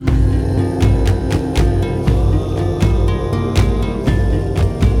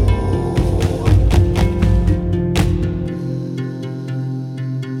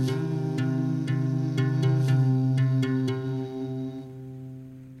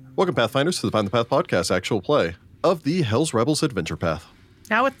Welcome, Pathfinders, to the Find the Path podcast actual play of the Hell's Rebels Adventure Path.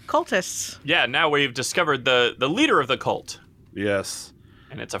 Now with cultists. Yeah, now we've discovered the leader of the cult. Yes.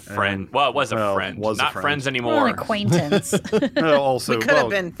 And it's a friend. Well, it was a friend. Not friends anymore. Or an acquaintance. Also, We could have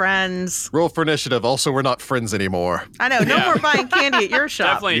been friends. Roll for initiative. Also, we're not friends anymore. I know. No more buying candy at your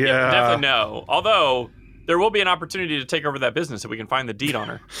shop. Definitely no. Although, there will be an opportunity to take over that business if we can find the deed on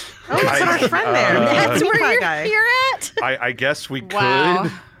her. Oh, we put our friend there. That's where guy. you're at? I guess we Wow.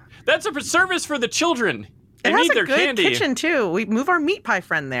 could. That's a service for the children. They It has need a their good candy. kitchen, too. We move our meat pie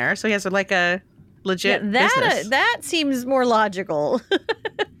friend there, so he has like a legit business. That seems more logical.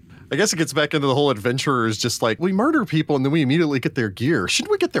 I guess it gets back into the whole adventurers just like, we murder people and then we immediately get their gear.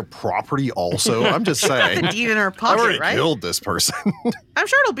 Shouldn't we get their property also? I'm just saying. The deed in her I pocket, already right? killed this person. I'm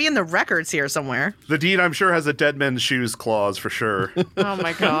sure it'll be in the records here somewhere. The deed, I'm sure, has a dead men's shoes clause for sure. Oh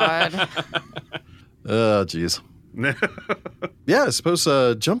my god. Oh, jeez. Yeah, I suppose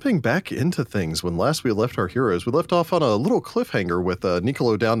jumping back into things, when last we left our heroes, we left off on a little cliffhanger with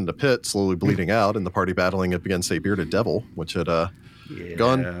Niccolo down in the pit, slowly bleeding out, and the party battling against a bearded devil, which had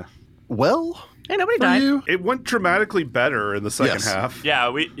gone well. Hey, nobody for died. you. It went dramatically better in the second Yes. half.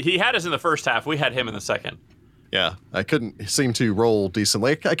 Yeah, he had us in the first half. We had him in the second. Yeah, I couldn't seem to roll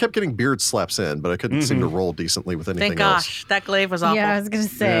decently. I kept getting beard slaps in, but I couldn't seem to roll decently with anything Thank else. gosh. That glaive was awful. Yeah, I was going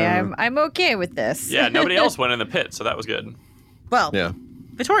to say, I'm okay with this. Yeah, nobody else went in the pit, so that was good. Well, Yeah.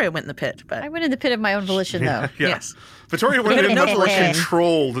 Victoria went in the pit, but I went in the pit of my own volition, though. Yeah. yes. Victoria went in No much more plan.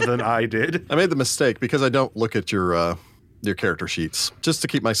 controlled than I did. I made the mistake because I don't look at your character sheets, just to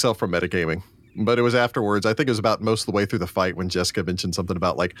keep myself from metagaming. But it was afterwards, I think it was about most of the way through the fight when Jessica mentioned something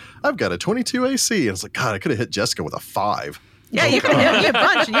about like, I've got a 22 AC. And it's like, God, I could have hit Jessica with a 5. Yeah, you could hit me a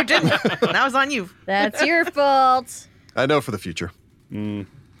bunch and you didn't. That was on you. That's your fault. I know for the future. I mean,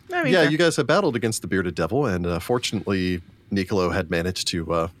 Yeah, you guys had battled against the bearded devil, and fortunately, Niccolo had managed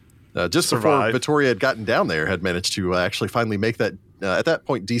to, just before Survive. Vittoria had gotten down there, had managed to actually finally make that, at that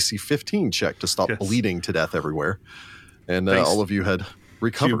point, DC 15 check to stop Yes. bleeding to death everywhere. And Thanks all of you had To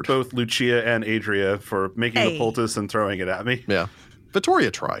recovered. both Lucia and Adria for making the poultice and throwing it at me. Yeah.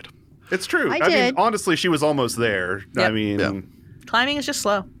 Vittoria tried. It's true. I mean, did. honestly, she was almost there. I Yep. mean, Yeah. climbing is just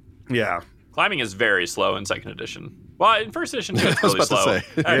slow. yeah. Climbing is very slow in second edition. Well, in first edition, too, it's I was really about to slow. say.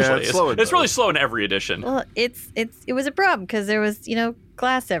 Actually, Yeah, it's slow in it's really both. slow in every edition. Well, it was a problem because there was,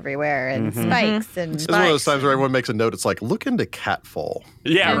 glass everywhere and spikes and It's one of those Spikes. times where everyone makes a note. It's like, look into Catfall.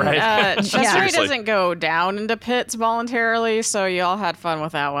 Yeah, right. Chester Seriously. doesn't go down into pits voluntarily, so y'all had fun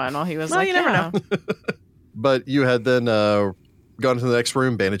with that one while he was Well, like, you never yeah. know. But you had then gone to the next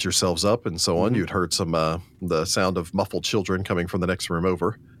room, bandaged yourselves up, and so on. You'd heard some the sound of muffled children coming from the next room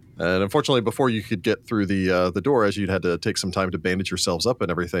over. And unfortunately, before you could get through the door, as you'd had to take some time to bandage yourselves up and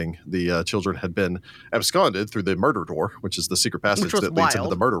everything, the children had been absconded through the murder door, which is the secret passage Which was that leads into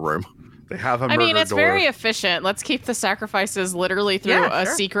wild. the murder room. They have a I murder mean, it's door. very efficient. Let's keep the sacrifices literally through Yeah, a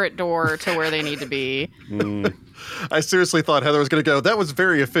sure. secret door to where they need to be. I seriously thought Heather was going to go, that was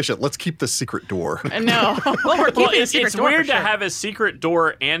very efficient. Let's keep the secret door. No. Well, we're keeping Well, the it's secret door weird for to sure. have a secret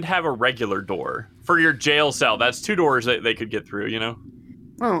door and have a regular door for your jail cell. That's 2 doors that they could get through, you know?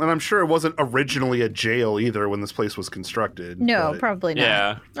 Well, and I'm sure it wasn't originally a jail either when this place was constructed. No, but- probably not.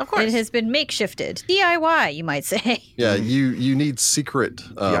 Yeah. Of course. It has been makeshifted. DIY, you might say. Yeah, you need secret,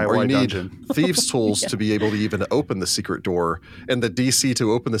 DIY or you need dungeon. thieves' tools to be able to even open the secret door. And the DC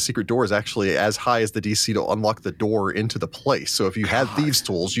to open the secret door is actually as high as the DC to unlock the door into the place. So if you had thieves'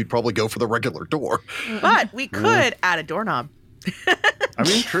 tools, you'd probably go for the regular door. But we could add a doorknob. I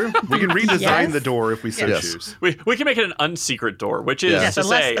mean, true. We can redesign Yes. the door if we so Yes. choose. We can make it an unsecret door, which is Yes. to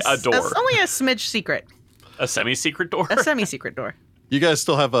say a door. It's only a smidge secret. A semi-secret door. A semi-secret door. You guys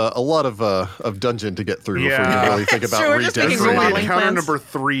still have a lot of dungeon to get through before Yeah. you really think It's about true, we're just making This is only modeling encounter plans. number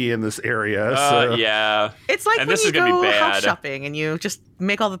 3 in this area. So. Yeah. It's like And when this you is gonna be go house bad. shopping and you just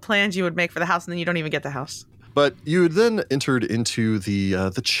make all the plans you would make for the house and then you don't even get the house. But you then entered into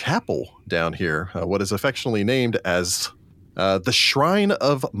the chapel down here, what is affectionately named as the Shrine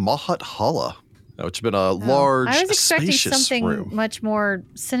of Mahathallah, which has been a large, I was expecting spacious something room. much more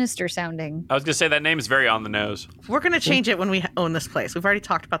sinister sounding. I was going to say that name is very on the nose. We're going to change it when we own this place. We've already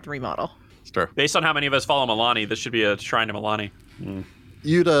talked about the remodel. Sure. Based on how many of us follow Milani, this should be a shrine to Milani.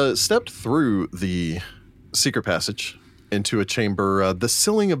 You'd stepped through the secret passage into a chamber, the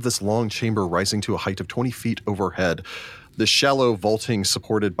ceiling of this long chamber rising to a height of 20 feet overhead, the shallow vaulting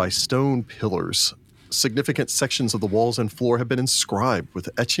supported by stone pillars. Significant sections of the walls and floor have been inscribed with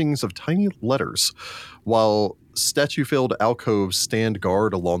etchings of tiny letters, while statue-filled alcoves stand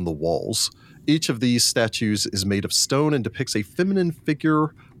guard along the walls. Each of these statues is made of stone and depicts a feminine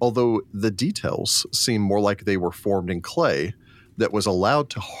figure, although the details seem more like they were formed in clay. that was allowed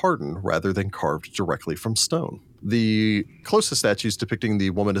to harden rather than carved directly from stone. The closest statues depicting the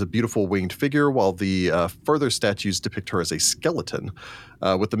woman as a beautiful winged figure, while the further statues depict her as a skeleton,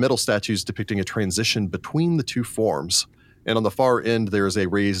 with the middle statues depicting a transition between the two forms. And on the far end, there is a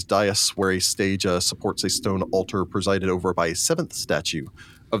raised dais where a stage supports a stone altar presided over by a seventh statue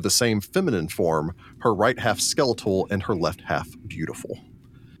of the same feminine form, her right half skeletal and her left half beautiful.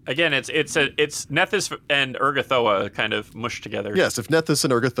 Again, it's Nethys and Urgathoa kind of mushed together. Yes, if Nethys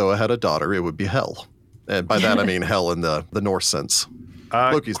and Urgathoa had a daughter, it would be Hel. And by that I mean Hel in the Norse sense.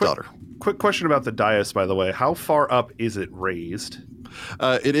 Loki's daughter. Quick question about the dais, by the way. How far up is it raised?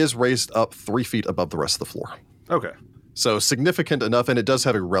 It is raised up 3 feet above the rest of the floor. Okay. So significant enough, and it does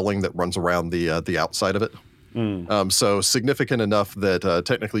have a railing that runs around the outside of it. So significant enough that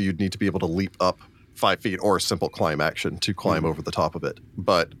technically you'd need to be able to leap up 5 feet or a simple climb action to climb over the top of it.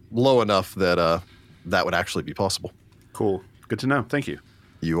 But low enough that that would actually be possible. Cool. Good to know. Thank you.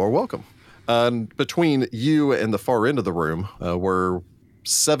 You are welcome. Between you and the far end of the room were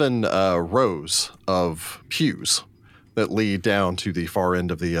 7 rows of pews that lead down to the far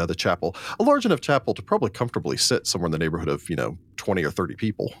end of the chapel. A large enough chapel to probably comfortably sit somewhere in the neighborhood of, 20 or 30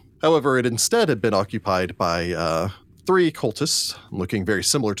 people. However, it instead had been occupied by 3 cultists, looking very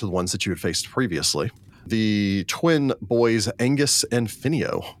similar to the ones that you had faced previously. The twin boys Angus and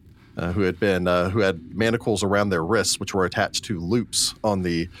Finio, who had manacles around their wrists, which were attached to loops on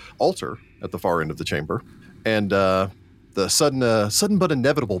the altar at the far end of the chamber, and the sudden but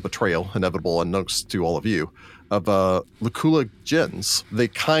inevitable betrayal, inevitable unknowns to all of you, of Lucula Jens, the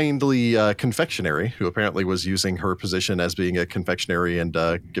kindly confectionary, who apparently was using her position as being a confectionary and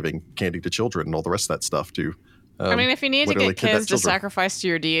giving candy to children and all the rest of that stuff to. I mean, if you need to get kids to sacrifice to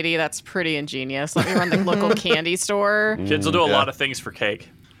your deity, that's pretty ingenious. Let me run the local candy store. Kids will do a lot of things for cake.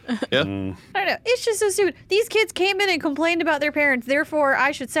 Yeah. I don't know. It's just so stupid. These kids came in and complained about their parents, therefore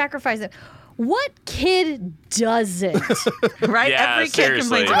I should sacrifice them. What kid doesn't? Right? Yeah, Every kid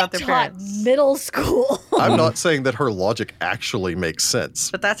seriously. complains I about their taught parents. middle school. I'm not saying that her logic actually makes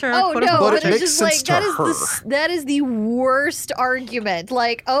sense. But that's her. Oh quote, no, unquote, But but it it's makes just sense like to that is the worst argument.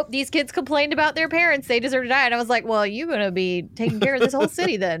 Like, oh, these kids complained about their parents, they deserve to die. And I was like, well, you're gonna be taking care of this whole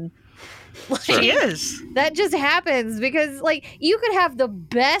city then. Like, She is. that just happens because, like, you could have the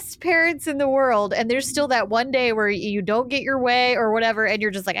best parents in the world, and there's still that one day where you don't get your way or whatever, and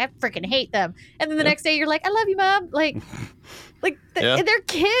you're just like, I freaking hate them. And then the next day, you're like, I love you, Mom. They're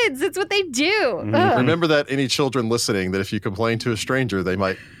kids. It's what they do. Ugh. Remember that any children listening, that if you complain to a stranger, they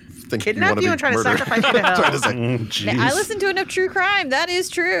might think you want Kidnap to you be and try to murdered. sacrifice you to hell. Try to say- Jeez. I listen to enough true crime. That is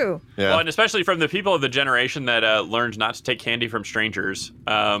true. yeah, Well, and especially from the people of the generation that learned not to take candy from strangers.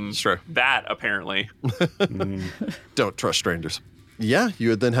 Sure. That, apparently. Don't trust strangers. Yeah, you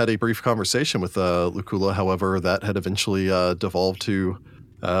had then had a brief conversation with Lucula. However, that had eventually devolved to,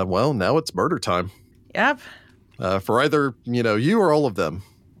 now it's murder time. Yep. For either, you or all of them.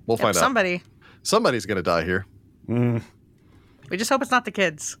 We'll find out. Somebody. Somebody's going to die here. We just hope it's not the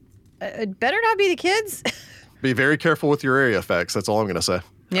kids. It better not be the kids. Be very careful with your area effects. That's all I'm going to say.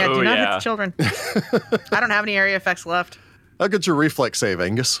 Yeah, Oh, do not hit yeah. the children. I don't have any area effects left. How good's your reflex save,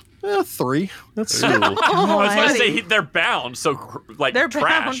 Angus? 3. That's I was about to buddy. say they're bound, so They're bound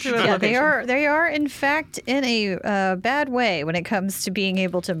trash. to it. Yeah, they are in fact in a bad way when it comes to being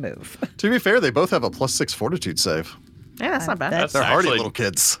able to move. To be fair, they both have a +6 fortitude save. Yeah, that's not bad. That's They're hardy actually- little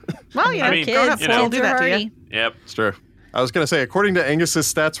kids. Well, I mean, grown-up Kids, you know, will kids do are that to you. hardy. Yep. It's true. I was going to say, according to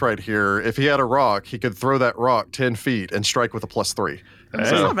Angus's stats right here, if he had a rock, he could throw that rock 10 feet and strike with a +3.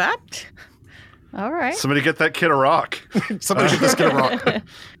 That's not bad. All right. Somebody get that kid a rock. Somebody should just get a rock.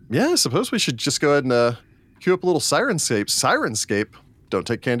 Yeah, I suppose we should just go ahead and cue up a little Sirenscape. Sirenscape, don't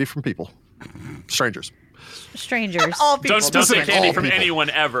take candy from people. Strangers. Strangers. All people. Don't take Specific candy all from people. anyone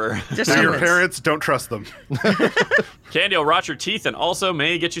ever. Just They're your humans. parents. Don't trust them. Candy will rot your teeth and also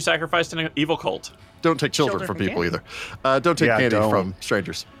may get you sacrificed in an evil cult. Don't take children from people either. Don't take Yeah, candy don't. from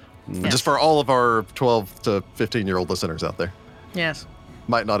strangers. Yes. Just for all of our 12 to 15-year-old listeners out there. Yes.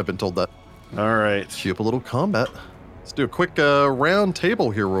 Might not have been told that. All right. Cue up a little combat. Let's do a quick round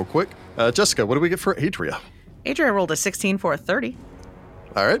table here real quick. Jessica, what do we get for Adria? Adria rolled a 16 for a 30.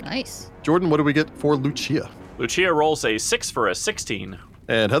 All right. Nice. Jordan, what do we get for Lucia? Lucia rolls a 6 for a 16.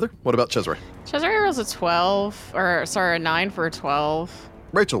 And Heather, what about Cesare? Cesare rolls a 12, a 9 for a 12.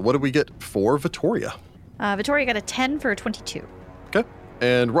 Rachel, what do we get for Vittoria? Vittoria got a 10 for a 22. Okay.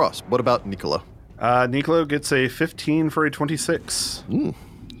 And Ross, what about Nicola? Nicolo gets a 15 for a 26.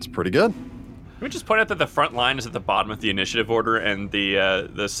 It's pretty good. Can we just point out that the front line is at the bottom of the initiative order and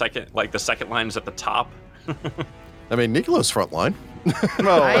the second line is at the top? I mean, Nicolo's front line.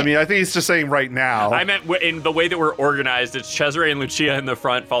 Well, I mean, I think he's just saying right now. I meant in the way that we're organized, it's Cesare and Lucia in the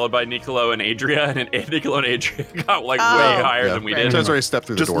front, followed by Nicolo and Adria, and Nicolo and Adria got way higher than we did. Cesare stepped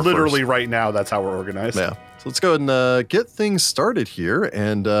through the door Just literally first. right now, that's how we're organized. Yeah. So let's go ahead and get things started here.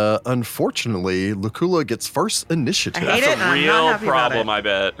 And unfortunately, Lucula gets first initiative. I hate That's it, and a I'm not real happy about problem, it. I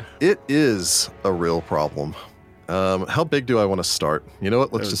bet. It is a real problem. How big do I want to start? You know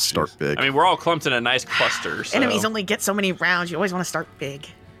what? Let's just start big. I mean, we're all clumped in a nice cluster. So. Enemies only get so many rounds. You always want to start big.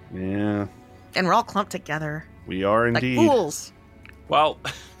 Yeah, And we're all clumped together. we are Like indeed. fools. Well, I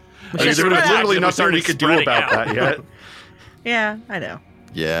mean, there was literally nothing we could do about that yet. Yeah, I know.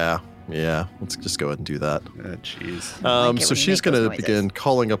 Yeah. Let's just go ahead and do that. Jeez. like it So when you she's make those going to noises. begin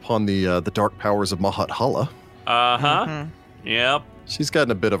calling upon the dark powers of Mahathallah. Uh-huh. Mm-hmm. Yep. She's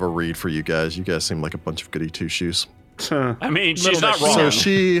gotten a bit of a read for you guys. You guys seem like a bunch of goody two-shoes. I mean, she's Little not bit. wrong. So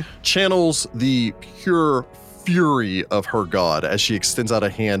she channels the pure fury of her god as she extends out a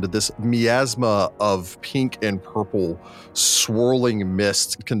hand. This miasma of pink and purple swirling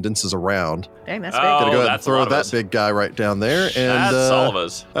mist condenses around. Dang, that's Oh, big. Gonna go ahead and that's a throw lot of that us. big guy right down there. And That's all of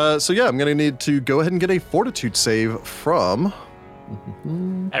us. so yeah, I'm gonna need to go ahead and get a fortitude save from.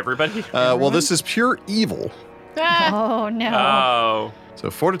 Everybody? Well, this is pure evil. Ah, Oh no. Oh. So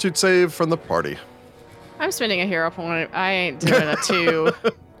fortitude save from the party. I'm spending a hero point. I ain't doing a 2.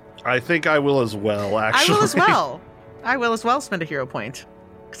 I think I will as well, I actually. will as well. I will as well spend a hero point.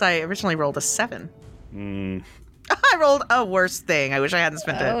 Because I originally rolled a 7. Mm. I rolled a worse thing. I wish I hadn't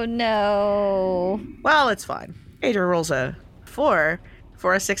spent it. Oh no. Well, it's fine. Adria rolls a 4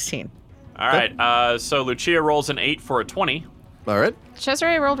 for a 16. All right. So Lucia rolls an 8 for a 20. All right.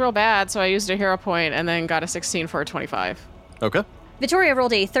 Cesare rolled real bad, so I used a hero point and then got a 16 for a 25. Okay. Victoria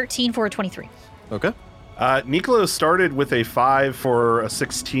rolled a 13 for a 23. Okay. Nicolo started with a 5 for a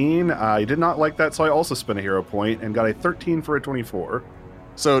 16. I did not like that, so I also spent a hero point and got a 13 for a 24.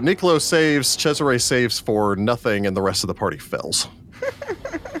 So Nicolo saves, Cesare saves for nothing, and the rest of the party fails.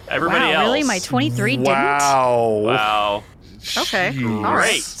 Everybody Wow, else. really? My 23 didn't? Wow. Wow. Okay. Jeez. All right.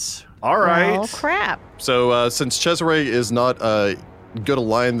 Great. All right. Oh, crap. So since Cesare is not good a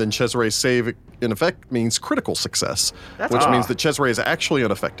line, then Cesare's save in effect means critical success, That's which cool. means that Cesare is actually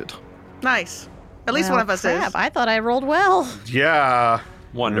unaffected. Nice. At least Well, one of us crap. is. I thought I rolled well. Yeah.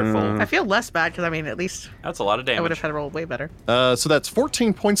 Wonderful. I feel less bad because, I mean, at least That's a lot of I would damage. have had rolled way better. So that's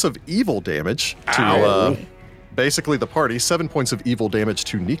 14 points of evil damage to Ow. basically the party, 7 points of evil damage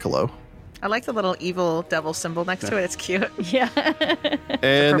to Nicolo. I like the little evil devil symbol next to it. It's cute. Yeah.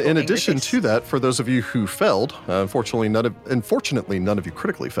 And purple in angry addition face. to that, for those of you who failed, unfortunately none of you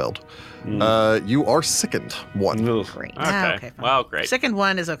critically failed. You are sickened 1. Ugh. Great. Ah, Okay. fine. Well, great. Second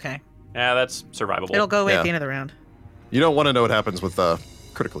one is okay. Yeah, that's survivable. It'll go away Yeah. at the end of the round. You don't want to know what happens with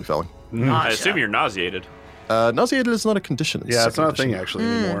critically failing. I assume you're nauseated. Nauseated is not a condition. Yeah, it's sick not a thing condition. actually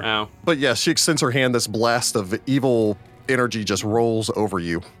anymore. Oh. But yeah, she extends her hand. This blast of evil energy just rolls over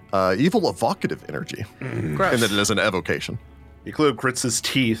you. Evil evocative energy. Gross. And then it is an evocation. Nicolo grits his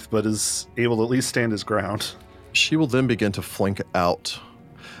teeth, but is able to at least stand his ground. She will then begin to flank out.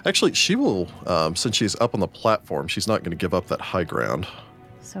 Actually, she will, since she's up on the platform, she's not going to give up that high ground.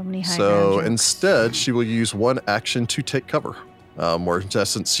 So many high So ground jokes. instead, she will use one action to take cover. Where in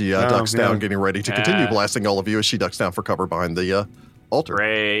essence, she ducks yeah. down, getting ready to continue Yeah. blasting all of you as she ducks down for cover behind the altar.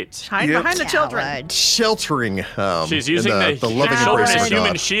 Great. Hide Yep. behind the children. Coward. Sheltering. She's using in the loving children embrace as of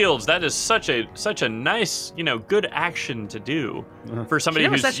human God. shields. That is such a nice, good action to do for somebody She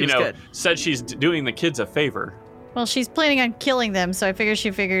never who's, said she was good. said she's doing the kids a favor. Well, she's planning on killing them, so I figure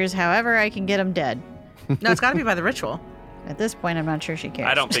she figures however I can get them dead. No, it's got to be by the ritual. At this point, I'm not sure she cares.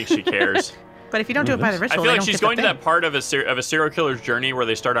 I don't think she cares. But if you don't do it by the I ritual, feel they like don't she's get the going to thing. that part of a serial killer's journey where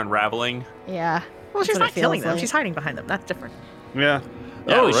they start unraveling. Yeah. Well, she's That's what not it killing feels them. like. She's hiding behind them. That's different. Yeah.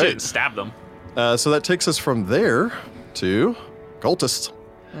 Yeah, at least she Alright. didn't stab them. So that takes us from there to cultists.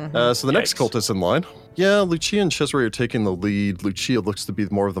 So the next Yikes. cultist in line. Yeah, Lucia and Cesare are taking the lead. Lucia looks to be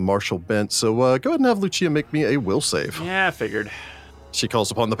more of the martial bent, so go ahead and have Lucia make me a will save. Yeah, I figured. She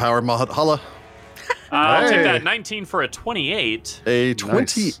calls upon the power of Mahathallah. I'll take Hey. that 19 for a 28. A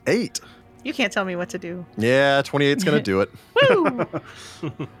 28. You can't tell me what to do. Yeah, 28's going to do it. Woo!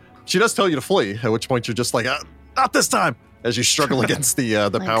 She does tell you to flee, at which point you're just like, not this time, as you struggle against the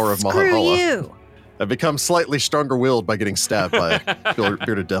Like, power of screw Mahathallah. you. And become slightly stronger-willed by getting stabbed by a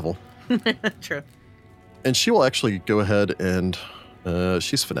bearded devil. True. And she will actually go ahead and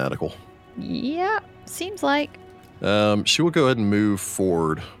she's fanatical. Yeah, seems like. She will go ahead and move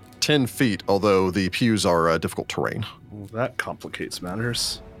forward 10 feet, although the pews are difficult terrain. Well, that complicates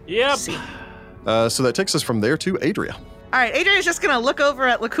matters. Yep. See. So that takes us from there to Adria. All right, Adria's just gonna look over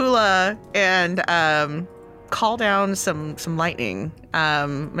at Lucula and call down some lightning.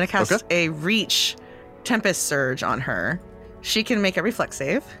 I'm going to cast a Reach Tempest Surge on her. She can make a reflex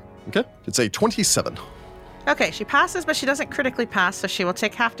save. Okay. It's a 27. Okay, she passes, but she doesn't critically pass, so she will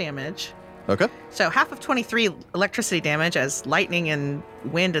take half damage. Okay. So half of 23 electricity damage as lightning and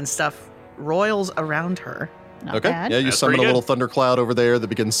wind and stuff roils around her. Not bad. Yeah, you That's summon a pretty little thundercloud over there that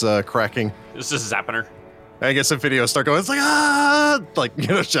begins cracking. It's just zapping her. I guess if videos start going, it's like, ah! Like,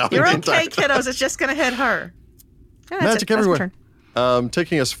 shouting You're the okay, entire kiddos. It's just going to hit her. Yeah, that's Magic it. That's my everywhere. turn.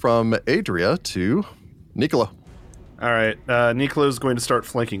 Taking us from Adria to Nicola. All right, Nicolo's going to start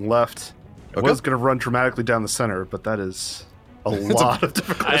flanking left. I Okay. was going to run dramatically down the center, but that is a lot of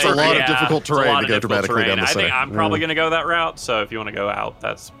difficult. It's a lot of difficult it's a terrain lot to of go difficult dramatically down the I think center. I'm probably going to go that route, so if you want to go out,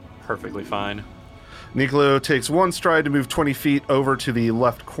 that's perfectly fine. Nicolo takes one stride to move 20 feet over to the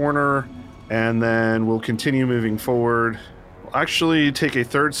left corner, and then we'll continue moving forward. We'll actually take a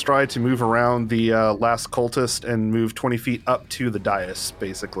third stride to move around the last cultist and move 20 feet up to the dais,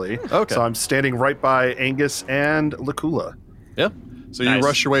 basically. Okay. So I'm standing right by Angus and Lakula. Yeah. So you Nice.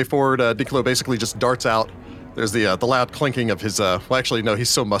 rush your way forward. Nicolo basically just darts out. There's the loud clinking of his. Well, actually, no, he's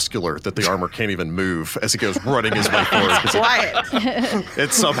so muscular that the armor can't even move as he goes running his way forward. 'Cause Quiet.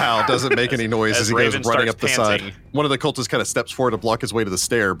 it somehow doesn't make any noise as he goes Raven running starts up the panting. side. One of the cultists kind of steps forward to block his way to the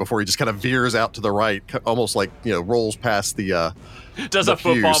stair before he just kind of veers out to the right, almost like rolls past the. Does the a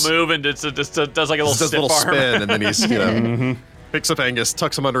football fuse. move and just does like a little Just does a stiff little arm. spin, and then he's picks up Angus,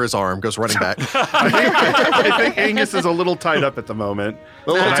 tucks him under his arm, goes running back. I think Angus is a little tied up at the moment. A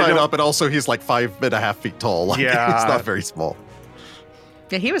little And I tied don't- up, and also he's like 5.5 feet tall. Like, Yeah. he's not very small.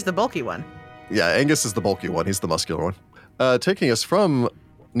 Yeah, he was the bulky one. Yeah, Angus is the bulky one. He's the muscular one. Taking us from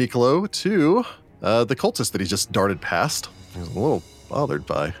Nicolo to the cultist that he just darted past. He's a little bothered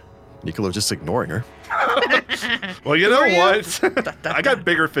by Nicolo just ignoring her. Well, you know Who are you? what? I got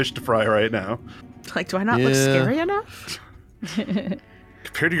bigger fish to fry right now. Like, do I not look Yeah. scary enough?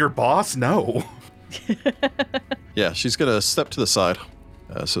 Compared to your boss, no. Yeah, she's going to step to the side.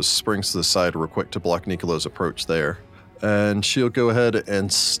 So springs to the side real quick to block Nicolo's approach there. And she'll go ahead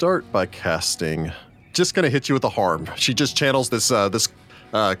and start by casting. Just going to hit you with a harm. She just channels this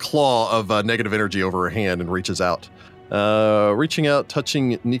claw of negative energy over her hand and reaches out. Reaching out,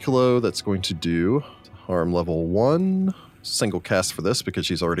 touching Nicolo, that's going to do harm level 1. Single cast for this because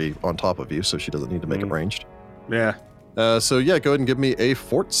she's already on top of you, so she doesn't need to make it ranged. Yeah. So yeah, go ahead and give me a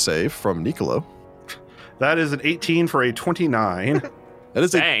fort save from Nicolo. That is an 18 for a 29. That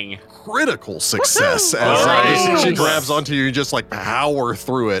is a Dang. critical success as Nice. she grabs onto you, just like power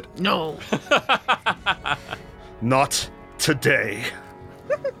through it. No. Not today.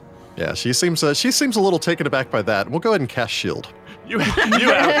 Yeah, she seems a little taken aback by that. We'll go ahead and cast shield. You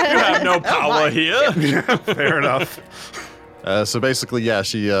have no power here. Fair enough. So basically, yeah,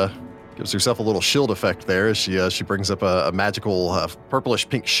 she gives herself a little shield effect there as she brings up a magical purplish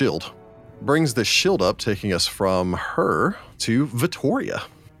pink shield. Brings the shield up, taking us from her to Vittoria.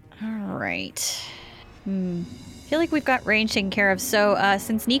 All right. I feel like we've got range taken care of. So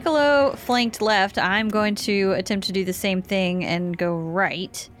since Nicolo flanked left, I'm going to attempt to do the same thing and go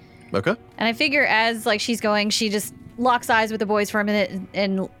right. Okay. And I figure as like she's going, she just locks eyes with the boys for a minute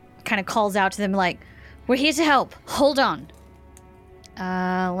and kind of calls out to them like, "We're here to help. Hold on."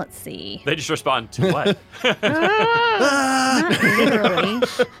 Let's see. They just respond to what? Not literally.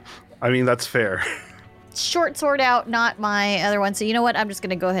 I mean, that's fair. Short sword out, not my other one. So you know what? I'm just going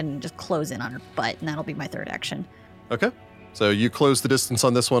to go ahead and just close in on her butt, and that'll be my third action. Okay. So you close the distance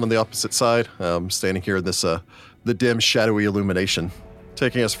on this one on the opposite side, standing here in this the dim, shadowy illumination,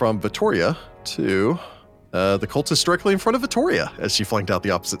 taking us from Vittoria to the cultist directly in front of Vittoria as she flanked out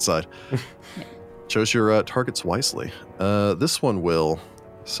the opposite side. Chose your targets wisely. This one will.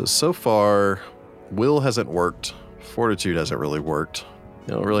 So far, will hasn't worked. Fortitude hasn't really worked.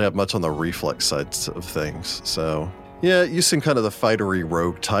 You don't really have much on the reflex side of things. So yeah, you seem kind of the fightery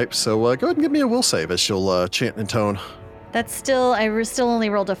rogue type. So go ahead and give me a will save as she'll chant and tone. That's still, still only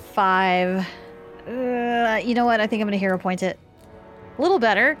rolled a 5. You know what? I think I'm going to hero point it. A little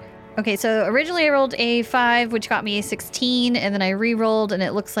better. Okay, so originally I rolled a 5, which got me a 16, and then I re-rolled, and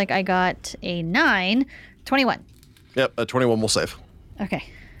it looks like I got a 9. 21. Yep, a 21 will save. Okay.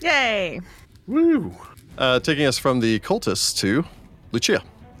 Yay. Woo. Taking us from the cultists to Lucia.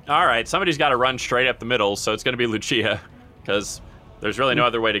 All right, somebody's got to run straight up the middle, so it's going to be Lucia, because there's really no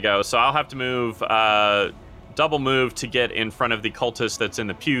other way to go. So I'll have to move, double move to get in front of the cultist that's in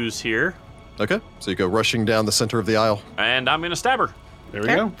the pews here, Okay, so you go rushing down the center of the aisle. and I'm going to stab her. There we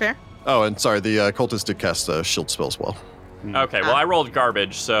Fair, go. fair. Oh, and sorry, the cultist did cast a shield spell as well. Okay, well, I rolled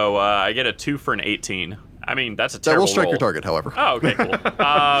garbage, so I get a 2 for an 18. I mean, that's a That terrible will strike roll. your target, however. Oh, okay, cool.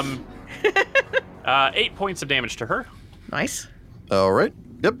 8 points of damage to her. Nice. All right.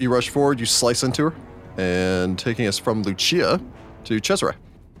 Yep, you rush forward, you slice into her, and taking us from Lucia to Cesare.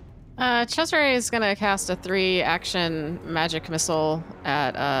 Cesare is going to cast a 3-action magic missile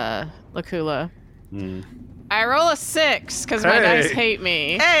at Lakula. I roll a 6 because my dice hate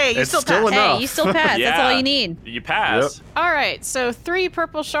me. Hey, you still pass. Hey, you still pass. Yeah. That's all you need. You pass. Yep. All right, so 3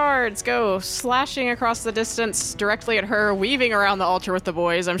 purple shards go slashing across the distance directly at her, weaving around the altar with the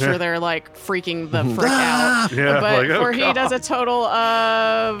boys. I'm sure they're like freaking the frick out. Yeah, But like, oh, he God. does a total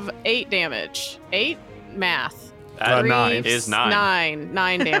of 8 damage. 8? Math. 9. Is 9.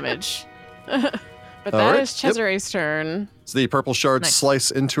 9 damage. But All that right. is Cesare's turn. So the purple shards Nice.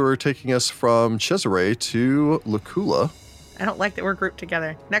 slice into her, taking us from Cesare to Lakula. I don't like that we're grouped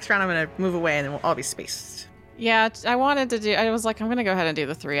together. Next round, I'm going to move away and then we'll all be spaced. Yeah, I was like, I'm going to go ahead and do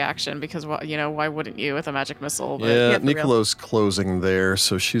the 3 action because, why wouldn't you with a magic missile? But Yeah, for real. Nicolo's closing there,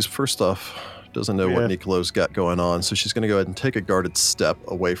 so she's first off doesn't know what Yeah. Nicolo's got going on, so she's going to go ahead and take a guarded step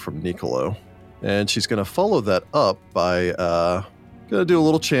away from Nicolo. And she's going to follow that up by going to do a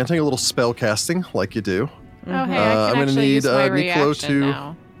little chanting, a little spell casting like you do. Oh, hey, I'm I can gonna actually need, use my Nicolo reaction to-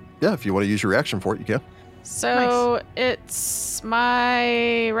 now. Yeah, if you want to use your reaction for it, you can. So it's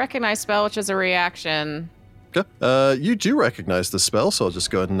my recognize spell, which is a reaction. Okay. You do recognize the spell, so I'll just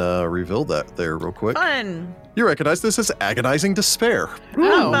go ahead and reveal that there real quick. Fun. You recognize this as Agonizing Despair.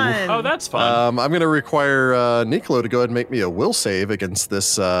 Oh. Fun. Oh, that's fun. I'm going to require Nicolo to go ahead and make me a will save against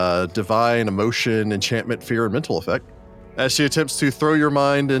this divine emotion, enchantment, fear, and mental effect. As she attempts to throw your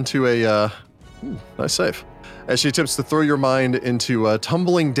mind into a... nice save. As she attempts to throw your mind into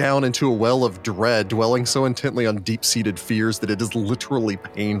tumbling down into a well of dread, dwelling so intently on deep-seated fears that it is literally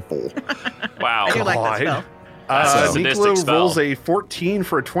painful. Wow. I do like that God. spell. That's a sadistic Nicolo spell. rolls a 14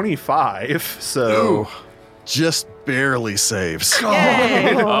 for a 25, so... Ooh, just barely saves.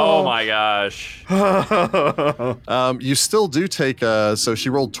 Yay. Oh my gosh. You still do take, so she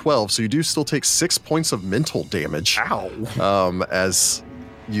rolled 12, so you do still take 6 points of mental damage. Ow. As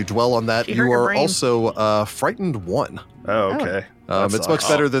you dwell on that, She hurt you your are brain. also frightened 1. Oh, okay. That It's much sucks.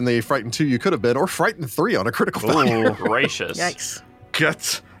 better than the frightened 2 you could have been, or frightened 3 on a critical Ooh. failure. Gracious. Yikes.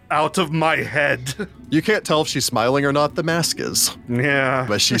 Get out of my head. You can't tell if she's smiling or not, the mask is. Yeah.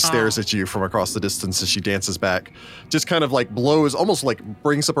 But she stares at you from across the distance as she dances back. Just kind of like blows, almost like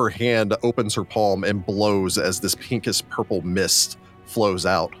brings up her hand, opens her palm, and blows as this pinkish purple mist flows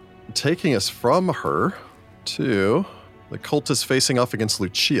out. Taking us from her to the cultist facing off against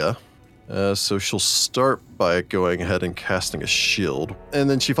Lucia. So she'll start by going ahead and casting a shield. And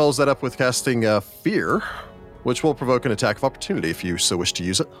then she follows that up with casting Fear, which will provoke an attack of opportunity if you so wish to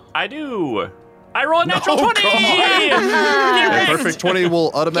use it. I do. I roll a natural 20! A perfect 20 will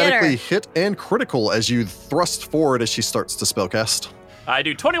automatically Get hit and critical as you thrust forward as she starts to spellcast. I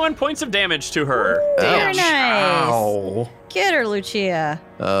do 21 points of damage to her. Very Ouch. nice. Ow. Get her, Lucia.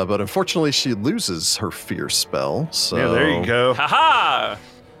 But unfortunately, she loses her Fear spell. So Yeah, there you go. Haha!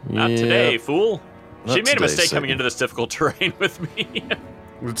 Not Yeah. today, fool. Not She made a today, mistake coming Satan. into this difficult terrain with me.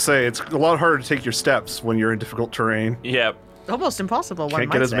 I would say it's a lot harder to take your steps when you're in difficult terrain. Yep. Almost impossible. One Can't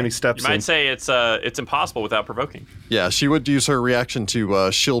might get as say. many You steps in. might say it's impossible without provoking. Yeah, she would use her reaction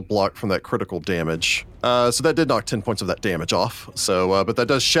to shield block from that critical damage. So that did knock 10 points of that damage off. So, but that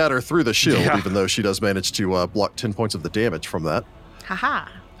does shatter through the shield, Yeah. even though she does manage to block 10 points of the damage from that. Haha.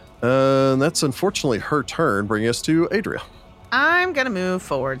 And that's unfortunately her turn, bringing us to Adria. I'm going to move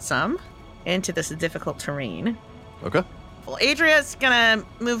forward some into this difficult terrain. Okay. Well, Adria's going to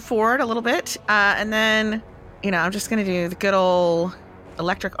move forward a little bit. And then, I'm just going to do the good old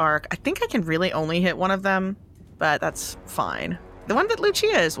electric arc. I think I can really only hit one of them, but that's fine. The one that Lucia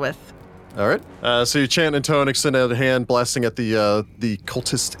is with. All right. So you chant and tone, extend out a hand, blasting at the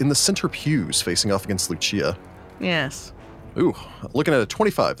cultist in the center pews, facing off against Lucia. Yes. Ooh, looking at a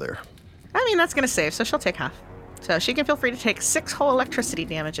 25 there. I mean, that's going to save, so she'll take half. So she can feel free to take 6 whole electricity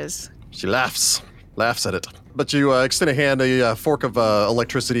damages. She laughs at it. But you extend a hand, a fork of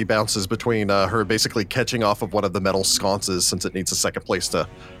electricity bounces between her basically catching off of one of the metal sconces since it needs a second place to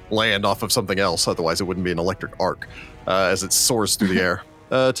land off of something else. Otherwise, it wouldn't be an electric arc as it soars through the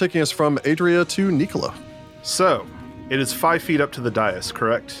air. Taking us from Adria to Nicola. So, it is 5 feet up to the dais,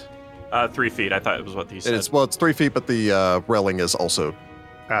 correct? 3 feet. I thought it was what he said. It's 3 feet, but the railing is also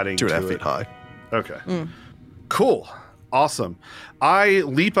Adding 2.5 to feet it. high. Okay. Mm. Cool. Awesome. I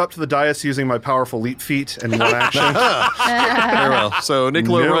leap up to the dais using my powerful leap feat in one action. Very well. So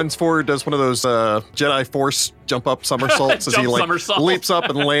Nicola Nope. runs forward, does one of those Jedi Force jump up somersaults as he Jump somersault. leaps up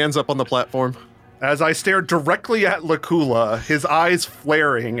and lands up on the platform. As I stare directly at Lakula, his eyes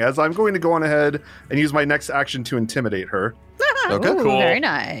flaring, as I'm going to go on ahead and use my next action to intimidate her. Okay. Ooh, Cool. Very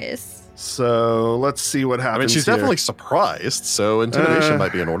nice. So let's see what happens. I mean, she's here. definitely surprised, so intimidation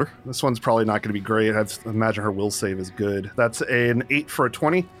might be in order. This one's probably not going to be great. I'd imagine her will save is good. That's an 8 for a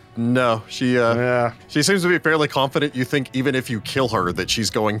 20. No, she Yeah. she seems to be fairly confident. You think even if you kill her, that she's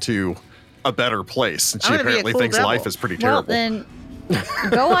going to a better place. And she I'm gonna be a apparently cool thinks devil. life is pretty Well, terrible.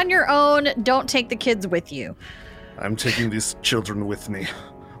 then go on your own. Don't take the kids with you. I'm taking these children with me,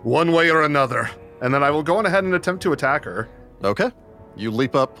 one way or another. And then I will go on ahead and attempt to attack her. Okay. You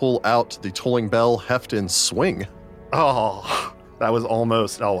leap up, pull out the tolling bell, heft, and swing. Oh, that was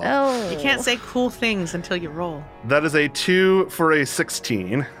almost. Oh, well. Oh. You can't say cool things until you roll. That is a 2 for a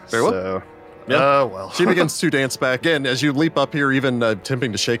 16. Very well. So, Yeah. oh, well. She begins to dance back. Again, as you leap up here, even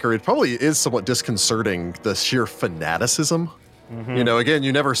attempting to shake her, it probably is somewhat disconcerting, the sheer fanaticism. Mhm. You know, again,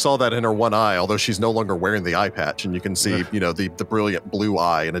 you never saw that in her one eye, although she's no longer wearing the eye patch, and you can see, you know, the brilliant blue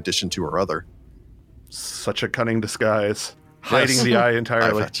eye in addition to her other. Such a cunning disguise. Hiding Yes. the eye Eye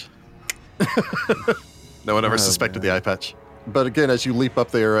entirely. patch. No one ever Oh, suspected man. the eye patch. But again, as you leap up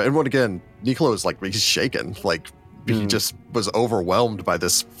there, and again, Nicolo is like, he's shaken. Like, he just was overwhelmed by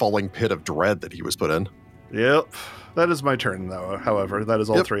this falling pit of dread that he was put in. Yep. That is my turn, though. However, that is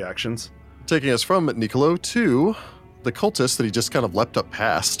all Yep. 3 actions. Taking us from Nicolo to the cultist that he just kind of leapt up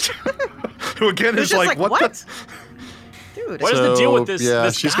past. Who again They're is just like, what the? Dude, What is the deal with this? Yeah,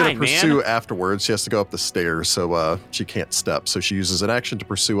 this she's guy, going to pursue man? afterwards. She has to go up the stairs, so she can't step. So she uses an action to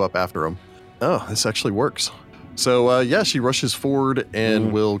pursue up after him. Oh, this actually works. So yeah, she rushes forward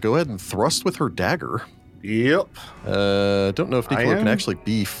and will go ahead and thrust with her dagger. Yep. Don't know if I Nicolo can am- actually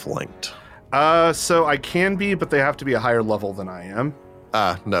be flanked. So I can be, but they have to be a higher level than I am.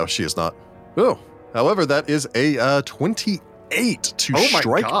 No, she is not. Oh, however, that is a 28 to Oh my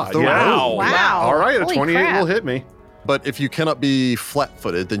strike God, the yeah. road. Wow. All right, Holy a 28 crap. will hit me. But if you cannot be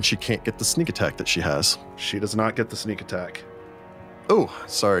flat-footed, then she can't get the sneak attack that she has. She does not get the sneak attack. Oh,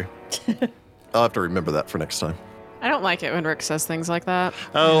 sorry. I'll have to remember that for next time. I don't like it when Rick says things like that.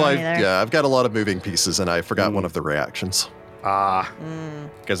 Oh, Me neither. I've got a lot of moving pieces, and I forgot one of the reactions. Ah,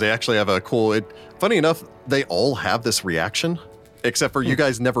 Because they actually have a cool... funny enough, they all have this reaction, except for you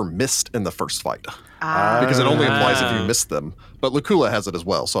guys never missed in the first fight. Because it only applies if you missed them. But Lucula has it as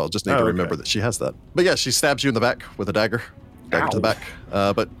well, so I'll just need to okay. remember that she has that. But yeah, she stabs you in the back with a dagger. Dagger to the Ow.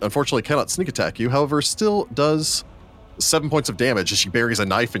 back. But unfortunately cannot sneak attack you. However, still does 7 points of damage as she buries a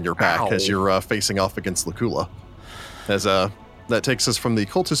knife in your back Ow. as you're facing off against Lucula. As that takes us from the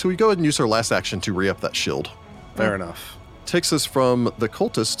cultist, who we go ahead and use her last action to re-up that shield. fair enough. Takes us from the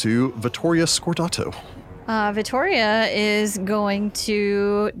cultist to Vittoria Scordato. Vittoria is going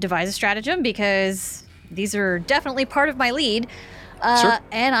to devise a stratagem because these are definitely part of my lead. Sure.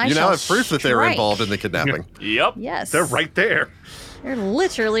 And I You shall now have proof that they were strike. involved in the kidnapping. Yep. Yes. They're right there. They're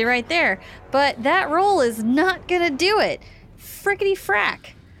literally right there. But that roll is not going to do it. Frickety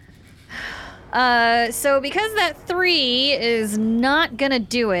frack. So because that 3 is not going to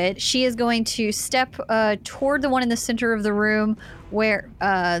do it, she is going to step toward the one in the center of the room where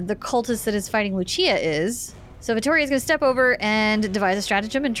the cultist that is fighting Lucia is. So Vittoria is going to step over and devise a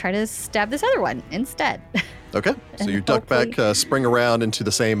stratagem and try to stab this other one instead. Okay, so you And duck back, hopefully- spring around into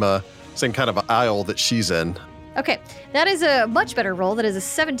the same kind of aisle that she's in. Okay, that is a much better roll. That is a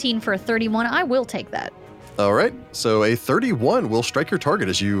 17 for a 31. I will take that. All right, so a 31 will strike your target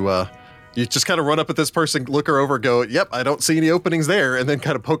as you just kind of run up at this person, look her over, go, yep, I don't see any openings there, and then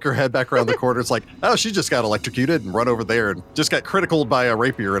kind of poke your head back around the corner. It's like, oh, she just got electrocuted, and run over there and just got criticaled by a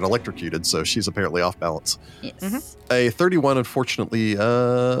rapier and electrocuted, so she's apparently off balance. Yes. A 31, unfortunately,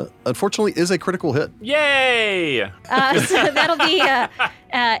 is a critical hit. Yay! So that'll be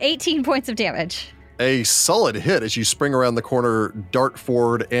 18 points of damage. A solid hit as you spring around the corner, dart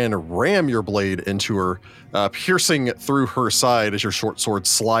forward, and ram your blade into her, piercing through her side as your short sword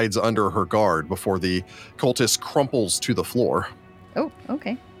slides under her guard before the cultist crumples to the floor. Oh,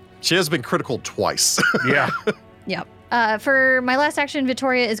 okay. She has been critical twice. Yeah. Yep. For my last action,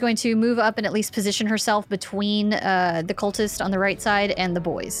 Vittoria is going to move up and at least position herself between the cultist on the right side and the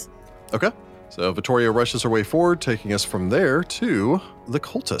boys. Okay. So Vittoria rushes her way forward, taking us from there to the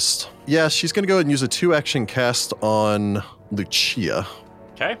cultist. Yeah, she's going to go ahead and use a 2-action cast on Lucia.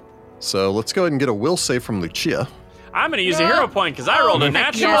 Okay. So let's go ahead and get a will save from Lucia. I'm going to use a hero point because I rolled a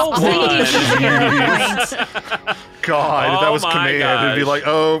natural Yes, one. please. God, if that Oh was my command, it'd be gosh. like,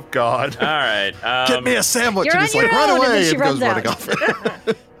 oh, God. All right. Get me a sandwich! You're And on he's like, your run own, and away! then she And goes runs running out.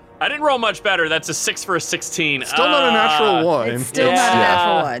 off. I didn't roll much better. That's a 6 for a 16. Still not a natural one. It's still not a Yeah.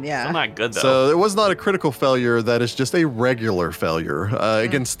 natural one, yeah. Still not good, though. So it was not a critical failure. That is just a regular failure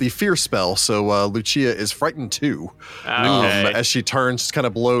against the fear spell. So Lucia is frightened too. Okay. As she turns, kind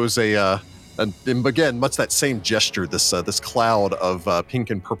of blows a And again, much that same gesture, this cloud of pink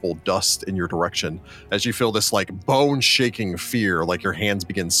and purple dust in your direction, as you feel this like bone-shaking fear, like your hands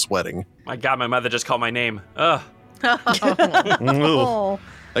begin sweating. My God, my mother just called my name. Ugh. Oh.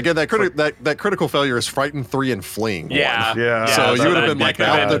 Again, that critical failure is frightened 3 and fleeing 1. Yeah. So you would have been that like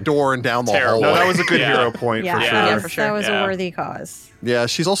could've out been the door and down the terrible. hallway. No, that was a good Yeah. hero point Yeah, for sure. Yeah, for sure. that was Yeah. a worthy cause. Yeah,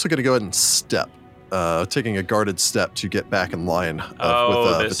 she's also going to go ahead and step, taking a guarded step to get back in line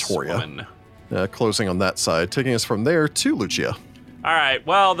with this Vittoria. woman. Closing on that side, taking us from there to Lucia. All right,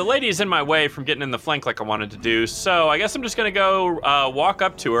 well, the lady's in my way from getting in the flank like I wanted to do, so I guess I'm just going to go walk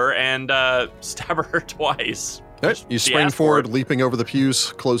up to her and stab her twice. All right, you She spring asked for forward, it. leaping over the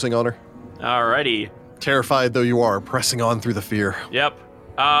pews, closing on her. Alrighty. Terrified though you are, pressing on through the fear. Yep.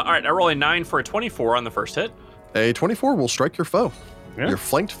 All right, I roll a 9 for a 24 on the first hit. A 24 will strike your foe, Yeah. your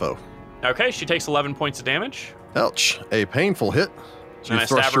flanked foe. Okay, she takes 11 points of damage. Ouch, a painful hit. So And you I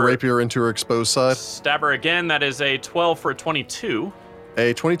thrust stab your her. rapier into her exposed side. Stab her again. That is a 12 for a 22.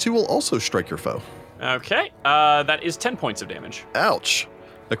 A 22 will also strike your foe. Okay, that is 10 points of damage. Ouch.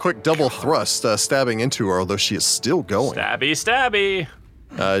 A quick double thrust, stabbing into her, although she is still going. Stabby, stabby.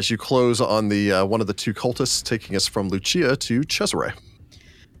 As you close on the one of the two cultists, taking us from Lucia to Cesare.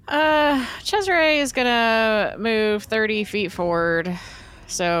 Cesare is gonna move 30 feet forward.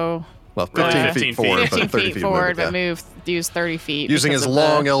 So Well, Really, 15 15 feet forward, feet. but 15 30 feet feet forward, movement, but yeah. use 30 feet. Using because his of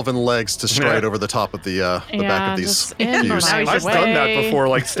long the, elven legs to stride Yeah. over the top of the back of these just in pews. my I've done that way. before,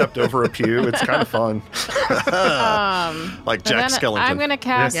 like stepped over a pew. It's kind of fun. Like and Jack then Skellington. I'm gonna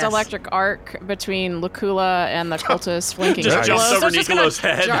cast Yes. electric arc between Lucula and the cultist flanking Just Nicolo. jumps over it's just gonna Nicolo's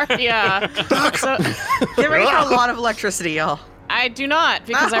head. yeah. So Get ready for a lot of electricity, y'all. I do not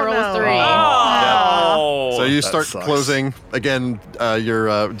because I Oh, rolled no. a 3. Oh. So you that start sucks. closing again.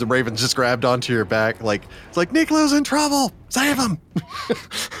 The raven just grabbed onto your back, like it's like Nicolo's in trouble. Save him!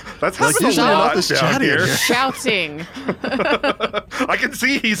 That's Like happened a usually you're not lot this down chatty in here. here. Shouting. I can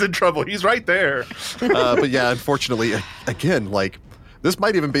see he's in trouble. He's right there. But yeah, unfortunately, again, like this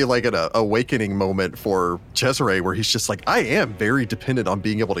might even be like an awakening moment for Cesare, where he's just like, I am very dependent on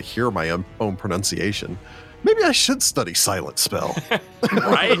being able to hear my own pronunciation. Maybe I should study silent spell.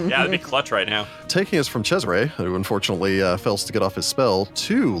 Right? Yeah, that'd be clutch right now. Taking us from Cesare, who unfortunately fails to get off his spell,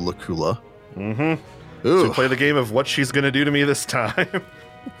 to Lucula. Mm-hmm. Ooh, So play the game of what she's going to do to me this time.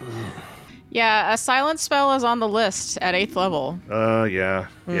 Yeah, a silent spell is on the list at 8th level. Yeah.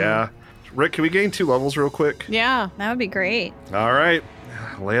 Yeah. Rick, can we gain 2 levels real quick? Yeah. That would be great. All right.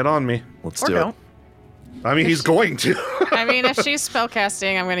 Lay it on me. let's Or do don't. it. I mean, he's going to. I mean, if she's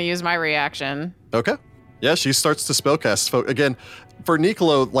spellcasting, I'm going to use my reaction. Okay. Yeah, she starts to spellcast. Again, for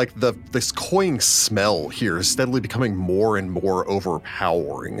Nicolo, like this cloying smell here is steadily becoming more and more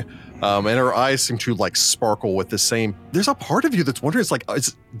overpowering. And her eyes seem to like sparkle with the same. There's a part of you that's wondering, it's like,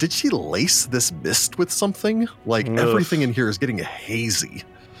 did she lace this mist with something? Like Ugh. everything in here is getting hazy.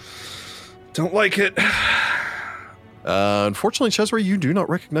 Don't like it. Unfortunately, Cesare, you do not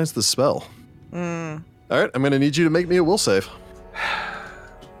recognize the spell. Mm. All right, I'm going to need you to make me a will save.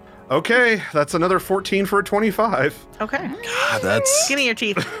 Okay, that's another 14 for a 25. Okay. God, that's Skin in your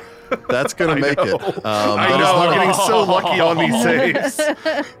teeth. going to make it. I that is know, not I'm a- getting so lucky on these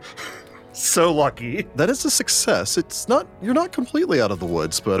saves. So lucky. That is a success. It's not. You're not completely out of the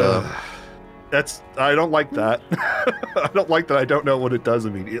woods, but I don't like that. I don't like that I don't know what it does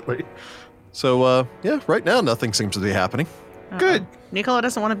immediately. so yeah. Right now, nothing seems to be happening. Good. Nicola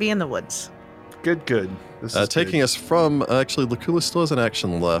doesn't want to be in the woods. Good. This is Taking good. us from actually, Lucula still has an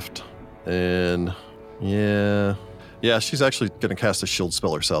action left, and yeah, she's actually going to cast a shield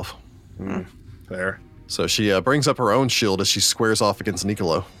spell herself. There. So she brings up her own shield as she squares off against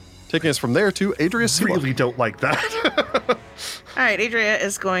Nicolo. Taking us from there to Adria Silla. Really don't like that. All right, Adria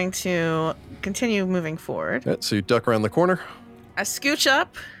is going to continue moving forward. All right, so you duck around the corner. I scooch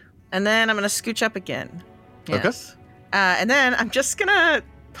up, and then I'm going to scooch up again. Okay. Yes. And then I'm just going to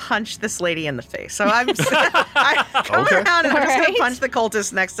punch this lady in the face. So I'm I come Okay. around and I'm just going Alright. to punch the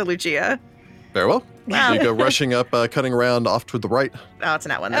cultist next to Lucia. Very well. Wow. So you go rushing up, cutting around off to the right. Oh, it's an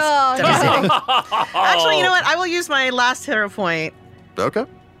that one. That's Oh, devastating. Oh. Actually, you know what? I will use my last hero point. Okay.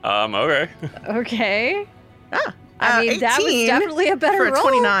 Okay. Okay. Ah, I mean, that was 18 definitely a better for a roll.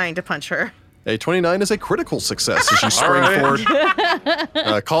 29 to punch her. A 29 is a critical success as you spring All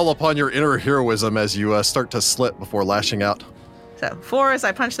forward. Call upon your inner heroism as you start to slip before lashing out. So 4 is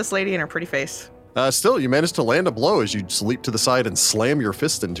I punch this lady in her pretty face. Still, you manage to land a blow as you leap to the side and slam your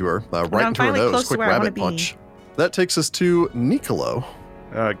fist into her, right I'm into her finally nose. close to Quick where I wanna rabbit be. punch. That takes us to Nicolo.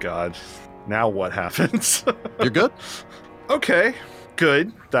 Oh, God. Now what happens? You're good? Okay.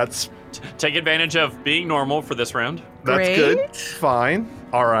 Good. That's Take advantage of being normal for this round. That's Great. good. Fine.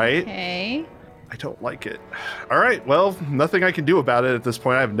 All right. Okay. I don't like it. All right. Well, nothing I can do about it at this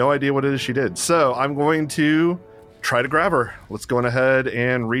point. I have no idea what it is she did. So I'm going to try to grab her. Let's go on ahead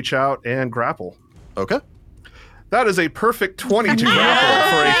and reach out and grapple. Okay. That is a perfect 20 to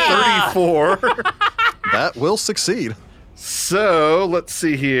grapple for a 34. That will succeed. So let's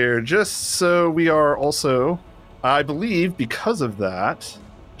see here. Just so we are also, I believe, because of that,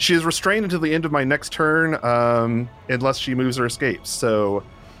 she is restrained until the end of my next turn, unless she moves or escapes. So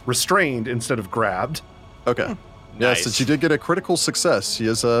restrained instead of grabbed. Okay. Yeah, Nice. since you did get a critical success, she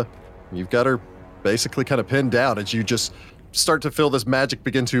is you've got her basically kind of pinned down as you just start to feel this magic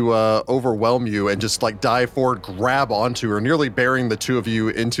begin to overwhelm you and just like dive forward, grab onto her, nearly bearing the two of you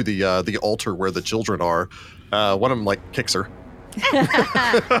into the altar where the children are. One of them like kicks her.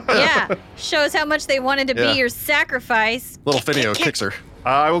 Yeah. Shows how much they wanted to Yeah. be your sacrifice. Little Finio kicks her.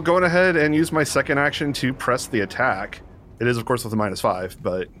 I will go on ahead and use my second action to press the attack. It is, of course, with a -5,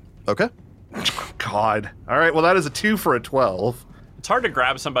 but Okay. God. All right, well, that is a 2 for a 12. It's hard to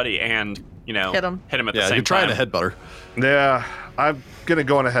grab somebody and, Hit 'em. hit him at Yeah, the same you're trying time. to headbutt her. Yeah, I'm going to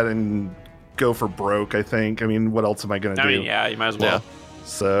go on ahead and go for broke, I think. I mean, what else am I going to I do? mean, yeah, you might as well.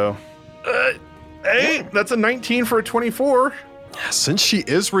 So, 8, that's a 19 for a 24. Since she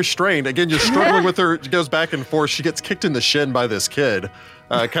is restrained, again, you're struggling with her. She goes back and forth. She gets kicked in the shin by this kid,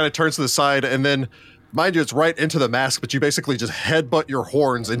 kind of turns to the side, and then, mind you, it's right into the mask, but you basically just headbutt your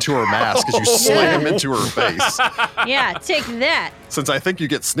horns into her mask as you slam them into her face. Yeah, take that. Since I think you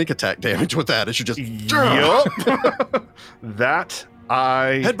get sneak attack damage with that, as you just Yup. That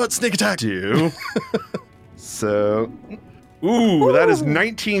I headbutt sneak attack. do. So, that is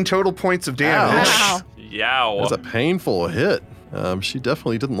 19 total points of damage. Wow. Yow. That's a painful hit. She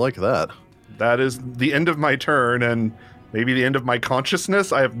definitely didn't like that. That is the end of my turn and maybe the end of my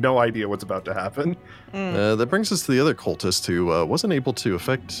consciousness. I have no idea what's about to happen. That brings us to the other cultist who wasn't able to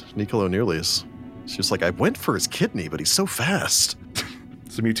affect Nicolo nearly as. She was like, I went for his kidney, but he's so fast.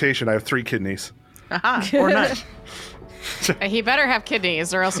 It's a mutation. I have 3 kidneys. Aha, or not. He better have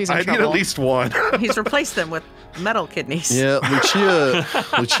kidneys, or else he's in I trouble. need at least one. He's replaced them with metal kidneys. Yeah,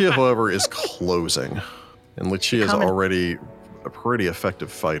 Lucia, however, is closing. And Lucia is Coming. already a pretty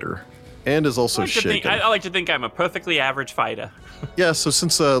effective fighter. And is also shaken. I like to think I'm a perfectly average fighter. Yeah, so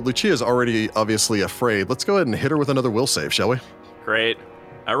since Lucia is already obviously afraid, let's go ahead and hit her with another will save, shall we? Great.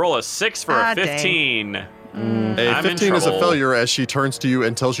 I roll a 6 for a Dang. 15. A I'm in 15 is a trouble. failure as she turns to you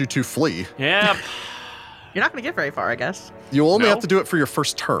and tells you to flee. Yep. You're not going to get very far, I guess. You only No? have to do it for your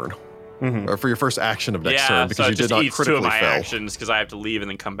first turn, or for your first action of next yeah, turn, because so you it did just not eats 2 of critically my fail. actions because I have to leave and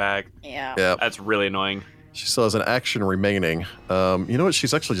then come back. Yeah. Yeah, That's really annoying. she still has an action remaining. You know what?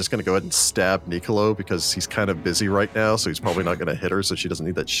 She's actually just going to go ahead and stab Nicolo because he's kind of busy right now, so he's probably not going to hit her, so she doesn't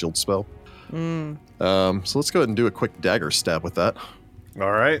need that shield spell. So let's go ahead and do a quick dagger stab with that.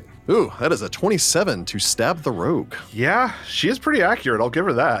 All right. Ooh, that is a 27 to stab the rogue. Yeah, she is pretty accurate. I'll give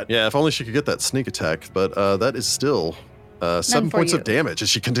her that. Yeah, if only she could get that sneak attack, but that is still 7 for points you. of damage as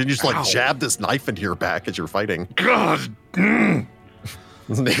she continues to like Ow. jab this knife into your back as you're fighting. God.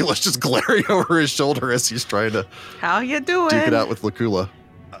 Nicholas just glaring over his shoulder as he's trying to How you doing? duke it out with Lucula.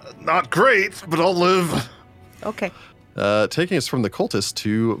 Not great, but I'll live. Okay. Taking us from the cultist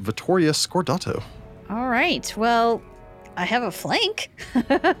to Vittoria Scordato. All right. Well, I have a flank.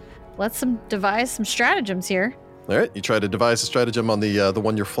 Let's devise some stratagems here. All right, you try to devise a stratagem on the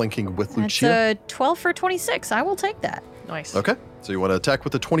one you're flanking with That's Lucia. a 12 for 26. I will take that. Nice. Okay, so you want to attack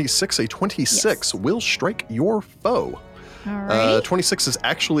with a 26. A 26 will strike your foe. All right. 26 is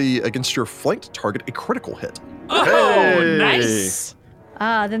actually against your flanked target, a critical hit. Oh, Hey. nice.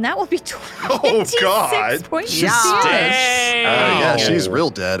 Then that will be 26 God. points She's of damage. Dang. Yeah, Oh. she's real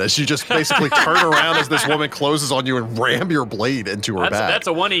dead as you just basically turn around as this woman closes on you and ram your blade into her back. That's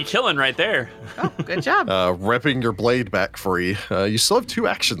a 1E killing right there. Oh, good job. ripping your blade back free. You still have 2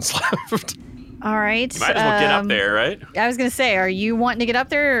 actions left. All right. Might as well get up there, right? I was going to say, are you wanting to get up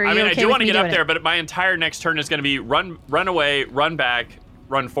there? Or are I you mean, okay I do with want to me get up doing there, it? but my entire next turn is going to be run away, run back,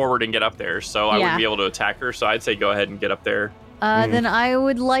 run forward, and get up there. So I Yeah. wouldn't be able to attack her. So I'd say go ahead and get up there. Then I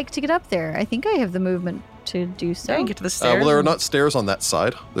would like to get up there. I think I have the movement to do so. Yeah, you can get to the stairs. Well, there are and- not stairs on that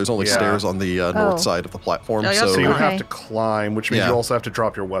side. There's only Yeah. stairs on the Oh. north side of the platform. Oh, yeah, so So you would Okay. have to climb, which means Yeah. you also have to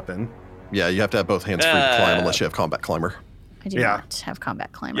drop your weapon. yeah, you have to have both hands free to climb unless you have combat climber. I do Yeah. not have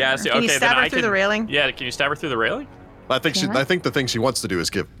combat climber. Yeah. See, Can okay, you then stab her I through can. the railing? Yeah. Can you stab her through the railing? I think Can I I? think the thing she wants to do is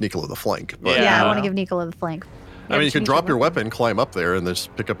give Nicola the flank. But Yeah, I Yeah. want to give Nicola the flank. I mean, you can drop your weapon, climb up there, and then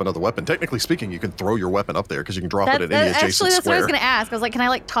just pick up another weapon. Technically speaking, you can throw your weapon up there because you can drop it at any adjacent actually, that's square. what I was going to ask. I was like, can I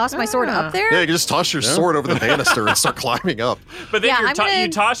like toss my sword up there? Yeah, you can just toss your sword over the banister and start climbing up. But then you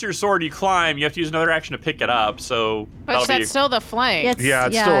toss your sword, you climb, you have to use another action to pick it up, so... But that's still the flank. It's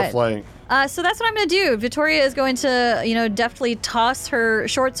still a flank. So that's what I'm going to do. Victoria is going to, deftly toss her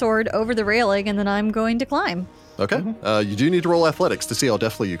short sword over the railing, and then I'm going to climb. Okay. You do need to roll athletics to see how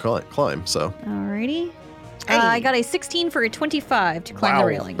deftly you climb, so... Alrighty. I got a 16 for a 25 to climb the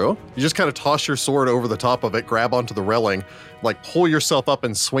railing. Bro, you just kind of toss your sword over the top of it, grab onto the railing, like pull yourself up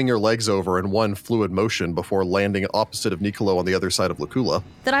and swing your legs over in one fluid motion before landing opposite of Nicolo on the other side of Lucula.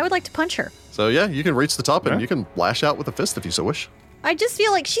 Then I would like to punch her. So yeah, you can reach the top and you can lash out with a fist if you so wish. I just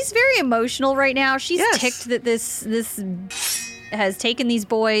feel like she's very emotional right now. She's ticked that this has taken these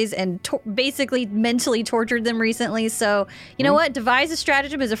boys and basically mentally tortured them recently. So, you know what? Devise a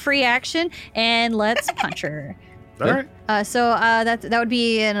stratagem as a free action, and let's punch her. All right. So that would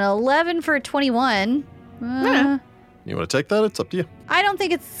be an 11 for a 21. You want to take that? It's up to you. I don't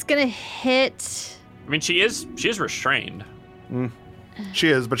think it's going to hit. I mean, she is restrained. She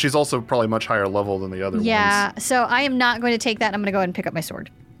is, but she's also probably much higher level than the other ones. Yeah, so I am not going to take that. I'm going to go ahead and pick up my sword.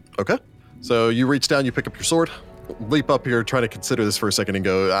 Okay. So you reach down, you pick up your sword, leap up here, try to consider this for a second and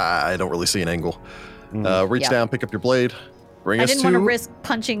go, I don't really see an angle. Reach down, pick up your blade. I didn't want to risk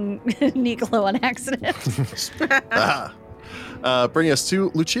punching Nicolo on accident. Bring us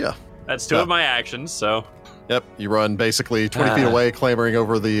to Lucia. That's two of my actions, so... Yep, you run basically 20 feet away, clambering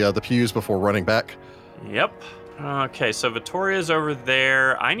over the pews before running back. Yep. Okay, so Vittoria's over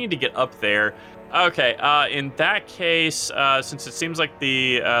there. I need to get up there. Okay, in that case, since it seems like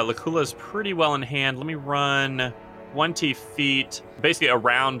the Lucula is pretty well in hand, let me run 20 feet, basically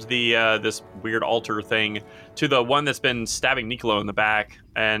around the this weird altar thing, to the one that's been stabbing Nicolo in the back,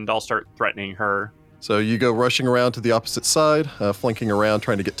 and I'll start threatening her. So you go rushing around to the opposite side, flanking around,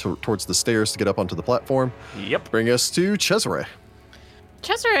 trying to get towards the stairs to get up onto the platform. Yep. Bring us to Cesare.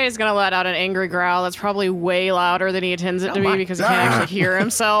 Cesare is going to let out an angry growl that's probably way louder than he intends it to be because he can't actually hear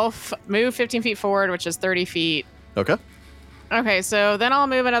himself. Move 15 feet forward, which is 30 feet. Okay. Okay, so then I'll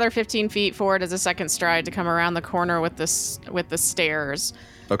move another 15 feet forward as a second stride to come around the corner with the stairs.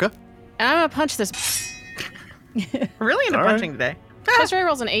 Okay. And I'm going to punch this. Really into punching today. Cesare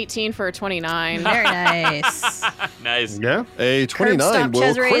rolls an 18 for a 29. Very nice. Nice. Yeah. A 29 will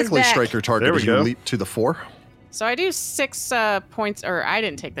Cesare is critically back. strike your target There we as you go. leap to the 4. So I do 6 points, or I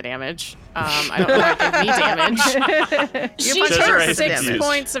didn't take the damage. I don't know if it gave me damage. She Cesare takes is 6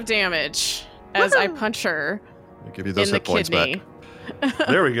 points of damage as I punch her I'll give you those in the hit points kidney. back.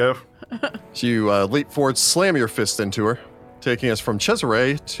 There we go. So you leap forward, slam your fist into her, taking us from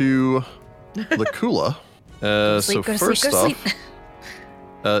Cesare to Lucula. So first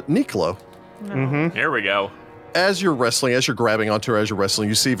off, Nicolo. Here we go. As you're wrestling, as you're grabbing onto her, as you're wrestling,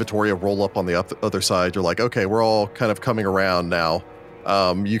 you see Vittoria roll up on the other side. You're like, okay, we're all kind of coming around now.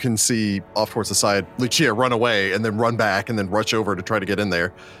 You can see off towards the side, Lucia run away and then run back and then rush over to try to get in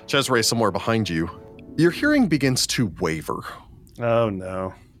there. Cesare somewhere behind you. Your hearing begins to waver. Oh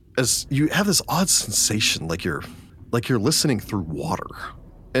no. As you have this odd sensation like you're listening through water.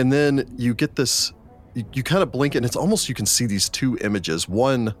 And then you get this, you kind of blink and it's almost you can see these two images.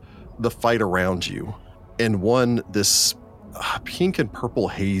 One, the fight around you. And one, this pink and purple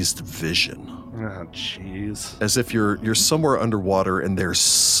hazed vision. Oh, jeez. As if you're somewhere underwater and there's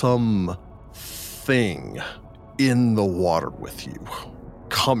some thing in the water with you,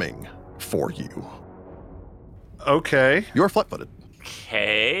 coming for you. Okay. You're flat-footed.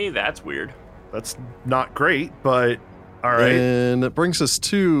 Okay, that's weird. That's not great, but all right. And it brings us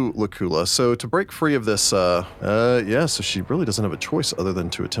to Lucula. So to break free of this, so she really doesn't have a choice other than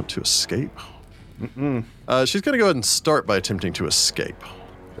to attempt to escape. She's going to go ahead and start by attempting to escape.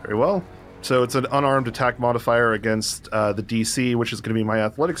 Very well. So it's an unarmed attack modifier against the DC, which is going to be my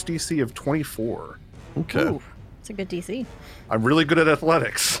athletics DC of 24. Okay. Ooh, it's a good DC. I'm really good at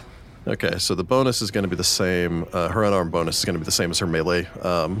athletics. Okay, so the bonus is going to be the same. Her unarmed bonus is going to be the same as her melee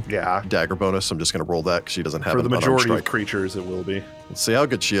dagger bonus. I'm just going to roll that because she doesn't have For an the unarmed majority of strike. creatures, it will be. Let's see how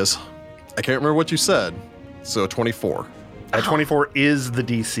good she is. I can't remember what you said. So 24. 24 is the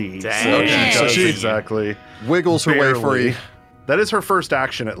DC. Dang. So she So does she exactly. wiggles her way Barely. free. That is her first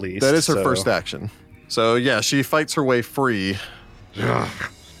action, at least. That is her so- first action. So yeah, she fights her way free.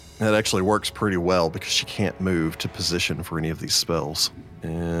 That actually works pretty well because she can't move to position for any of these spells.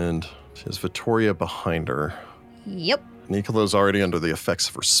 And she has Vittoria behind her. Yep. Nicolo's already under the effects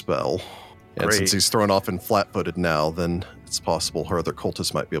of her spell. And Great. since he's thrown off and flat-footed now, then it's possible her other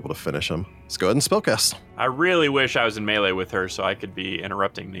cultists might be able to finish him. Let's go ahead and spellcast. I really wish I was in melee with her so I could be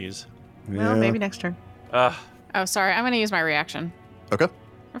interrupting these. Well, maybe next turn. Oh, sorry. I'm going to use my reaction. Okay.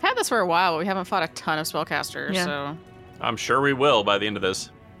 I've had this for a while, but we haven't fought a ton of spellcasters, Yeah. so... I'm sure we will by the end of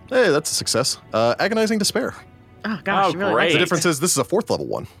this. Hey, that's a success. Agonizing Despair. Oh gosh, Oh, you really great. like The these. difference is this is a 4th level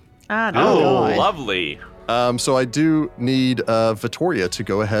one. Ah, Oh, no. God. lovely. So I do need Vittoria to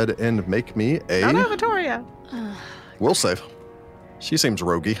go ahead and make me a Oh no, Victoria. will save. She seems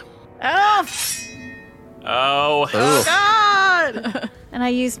roguey. Oh, Oh. Oh Ugh. God. and I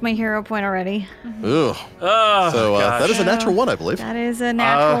used my hero point already. Ugh. Oh, So gosh. that is a natural one, I believe. That is a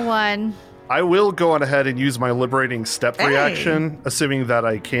natural one. I will go on ahead and use my liberating step Hey. reaction, assuming that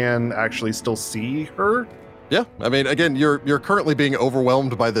I can actually still see her. Yeah, I mean, again, you're currently being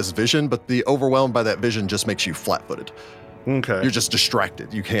overwhelmed by this vision, but the overwhelmed by that vision just makes you flat-footed. Okay. You're just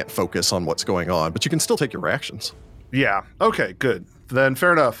distracted. You can't focus on what's going on, but you can still take your reactions. Yeah. Okay, good. Then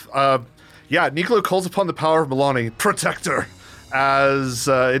fair enough. Yeah, Nicolo calls upon the power of Milani, Protector, as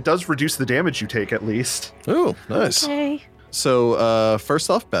it does reduce the damage you take at least. Oh, nice. Okay. So first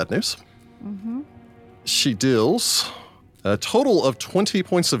off, bad news. Mm-hmm. She deals a total of 20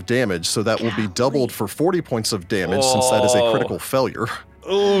 points of damage, so that will be doubled for 40 points of damage since that is a Oh. critical failure.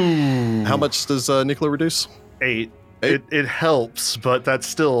 Ooh. How much does Nicolo reduce? 8. Eight? It helps, but that's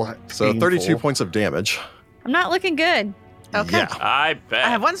still So painful. 32 points of damage. I'm not looking good. Okay. Yeah. I bet. I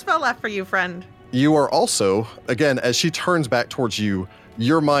have one spell left for you, friend. You are also, again, as she turns back towards you,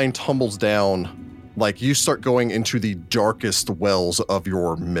 your mind tumbles down, like you start going into the darkest wells of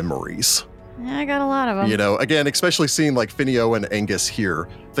your memories. Yeah, I got a lot of them. You know, again, especially seeing like Finio and Angus here,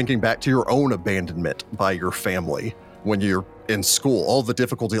 thinking back to your own abandonment by your family when you're in school, all the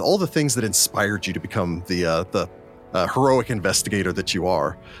difficulty, all the things that inspired you to become the heroic investigator that you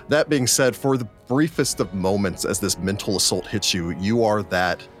are. That being said, for the briefest of moments as this mental assault hits you, you are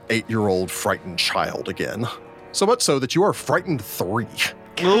that 8-year-old frightened child again. So much so that you are frightened 3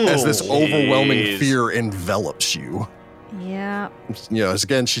 as this overwhelming Jeez. fear envelops you. Yeah. You know, as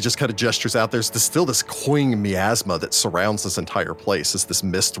again, she just kind of gestures out. There's still this cloying miasma that surrounds this entire place as this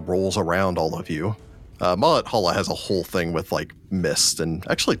mist rolls around all of you. Mahathallah has a whole thing with like mist, and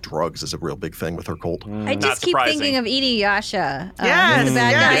actually drugs is a real big thing with her cult. I Not just keep surprising. thinking of Yes, Inuyasha. The bad yes. guy in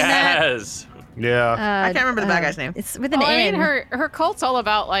that. Yes. Yeah. I can't remember the bad guy's name. It's with an Well, I N. mean, her cult's all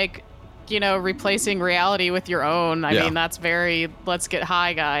about, like, you know, replacing reality with your own. I Yeah. mean, that's very, let's get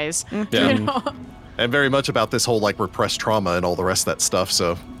high, guys. Yeah. You know? And very much about this whole like repressed trauma and all the rest of that stuff.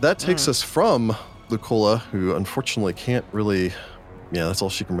 So that takes us from Luculla, who unfortunately can't really, yeah, that's all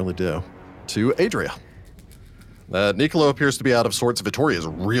she can really do, to Adria. Nicolo appears to be out of sorts. Vittoria is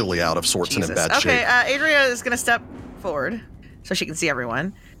really out of sorts and in bad Okay, shape. Adria is going to step forward so she can see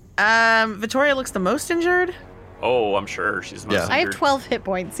everyone. Victoria looks the most injured. Oh, I'm sure she's the most Yeah. I have injured. 12 hit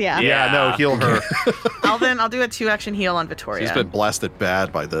points, yeah. Yeah, no, heal her. I'll do a 2-action heal on Victoria. She's been blasted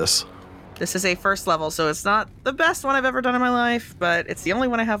bad by this. This is a first level, so it's not the best one I've ever done in my life, but it's the only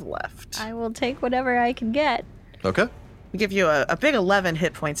one I have left. I will take whatever I can get. Okay. We give you a big 11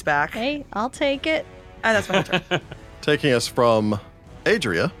 hit points back. Hey, I'll take it. That's my turn. Taking us from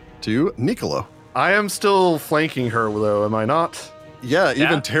Adria to Nicolo. I am still flanking her, though, am I not? Yeah, Yeah.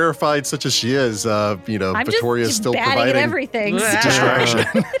 even terrified such as she is, I'm Victoria is just still batting at providing everything.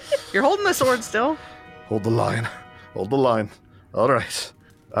 distraction. You're holding the sword still. Hold the line. Hold the line. All right.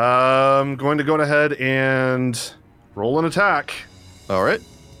 I'm going to go ahead and roll an attack. All right.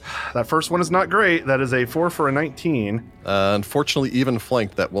 That first one is not great. That is a 4 for a 19. Unfortunately, even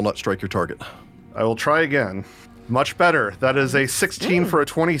flanked, that will not strike your target. I will try again. Much better. That is a 16 for a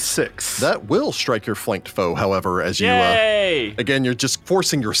 26. That will strike your flanked foe, however, as you, Yay! again, you're just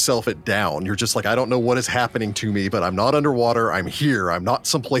forcing yourself it down. You're just like, I don't know what is happening to me, but I'm not underwater. I'm here. I'm not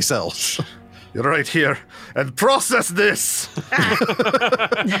someplace else. You're right here. And process this.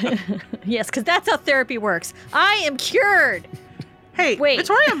 Yes, because that's how therapy works. I am cured. Hey, Wait.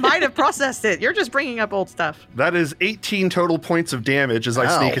 Victoria might have processed it. You're just bringing up old stuff. That is 18 total points of damage as I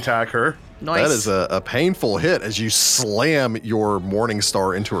Ow. sneak attack her. Nice. That is a painful hit as you slam your Morning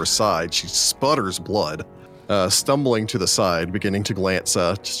Star into her side. She sputters blood, stumbling to the side, beginning to glance,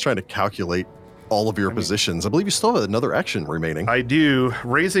 just trying to calculate all of your positions. I believe you still have another action remaining. I do.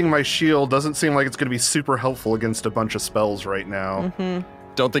 Raising my shield doesn't seem like it's going to be super helpful against a bunch of spells right now.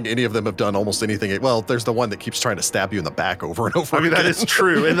 Don't think any of them have done almost anything. Well, there's the one that keeps trying to stab you in the back over and over I mean, again. that is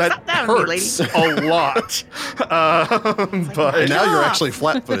true, and that Stop that with me, hurts a lot. But And now you're Ah. actually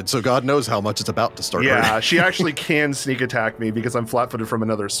flat-footed, so God knows how much it's about to start yeah, hurting. she actually can sneak attack me because I'm flat-footed from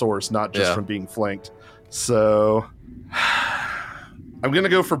another source, not just Yeah. from being flanked. So I'm gonna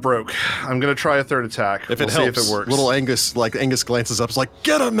go for broke. I'm gonna try a third attack. If we'll it see helps, if it works. little Angus glances up, is like,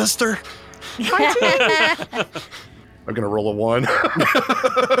 get him, mister! I'm gonna roll a 1.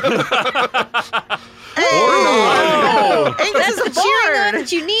 Oh! Angus That's is the cheering on aboard.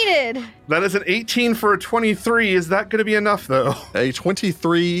 that you needed. That is an 18 for a 23. Is that going to be enough, though? A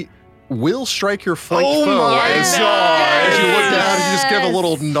 23 will strike your flank Oh foe. my As God. you look down, you just give a Yes.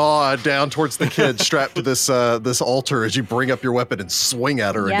 little nod down towards the kid strapped to this altar as you bring up your weapon and swing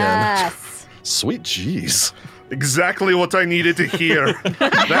at her again. Yes. Sweet jeez. Exactly what I needed to hear.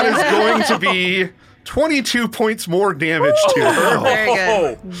 That is going to be 22 points more damage to her. Very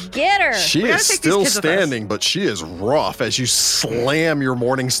good. Get her. She We gotta is take these still kids with us. standing, but she is rough as you slam your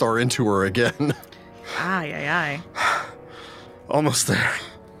Morning Star into her again. Aye. Almost there.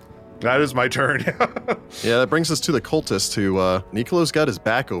 That is my turn. Yeah, that brings us to the cultist who, Nicolo's got his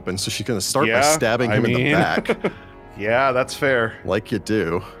back open, so she's going to start by Yeah, stabbing him in the mean- back, Yeah, that's fair. like you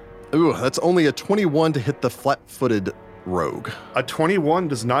do. Ooh, that's only a 21 to hit the flat-footed rogue. A 21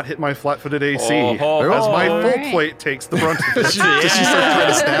 does not hit my flat-footed AC. Oh, As my oh. full Alright. plate takes the brunt of She it. starts trying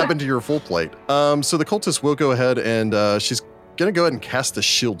to stab into your full plate. So the cultist will go ahead and she's going to go ahead and cast a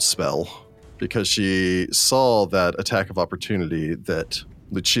shield spell because she saw that attack of opportunity that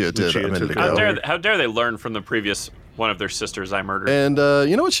Lucia did Lucia a minute took ago. How dare they learn from the previous one of their sisters I murdered? And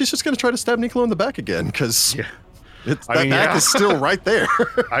you know what? She's just going to try to stab Nicolo in the back again because Yeah. that I mean, back yeah. is still right there.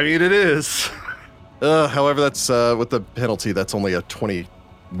 I mean, it is. However, that's with the penalty, that's only a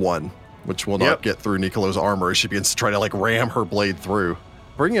 21, which will not Yep. get through Nicolo's armor as she begins to try to like ram her blade through.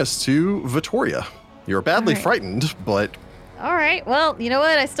 Bringing us to Vittoria. You're badly Alright. frightened, but All right. Well, you know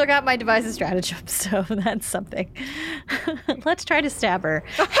what? I still got my devices stratagem, so that's something. Let's try to stab her.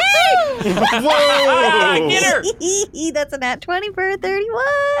 Whoa! Get her! That's a nat 20 for a 31.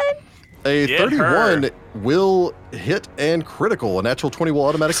 a Get 31 her. will hit and critical. A natural 20 will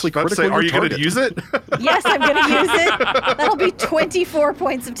automatically About to critical say, are your you going target. to use it? Yes, I'm going to use it. That'll be 24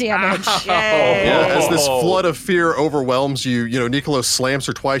 points of damage. Yay. Yeah, as this Oh. flood of fear overwhelms you, Nicolo slams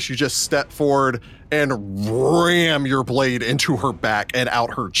her twice. You just step forward and ram your blade into her back and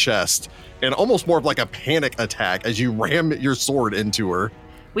out her chest. And almost more of like a panic attack as you ram your sword into her.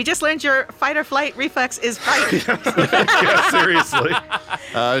 We just learned your fight or flight reflex is fight. Yeah, seriously.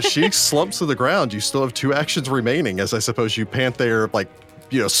 She slumps to the ground. You still have 2 actions remaining, as I suppose you pant there, like,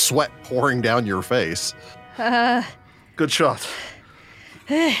 sweat pouring down your face. Good shot.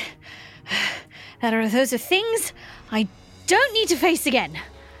 Those are things I don't need to face again.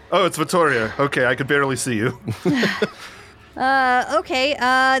 Oh, it's Vittoria. Okay, I could barely see you. Okay,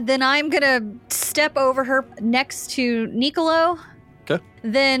 then I'm gonna step over her next to Nicolo. Okay.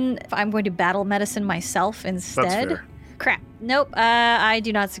 Then I'm going to battle medicine myself instead. fair. Crap. Nope, I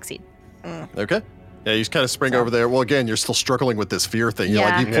do not succeed. Okay. Yeah, you just kind of spring over there. Well, again, you're still struggling with this fear thing. You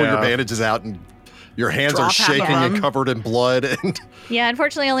Yeah. pull your Yeah. bandages out and your hands are Drop half of shaking and them. covered in blood. And Yeah,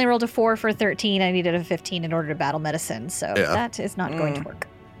 unfortunately, I only rolled a 4 for 13. I needed a 15 in order to battle medicine, so Yeah. that is not going to work.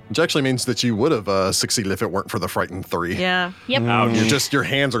 which actually means that you would have succeeded if it weren't for the frightened 3. Yeah. Yep. Ouch. Your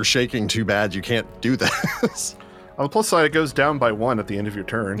hands are shaking too bad. You can't do this. On the plus side, it goes down by 1 at the end of your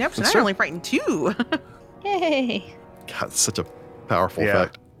turn. Yep, so That's now true. you're only frightened 2. Yay. God, it's such a powerful Yeah.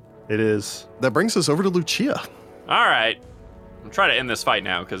 effect. It is. That brings us over to Lucia. All right. I'm trying to end this fight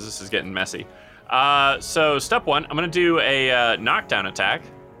now because this is getting messy. So step 1, I'm going to do a knockdown attack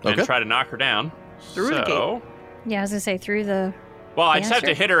and Okay. try to knock her down. Through the gate. Yeah, I was gonna say through the. Well, I just have to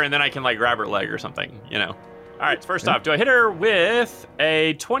Banister? hit her and then I can like grab her leg or something, All right, first off, do I hit her with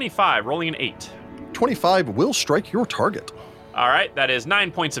a 25, rolling an 8? 25 will strike your target. All right, that is 9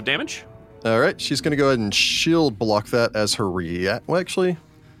 points of damage. All right, she's going to go ahead and shield block that as her react. Well, actually,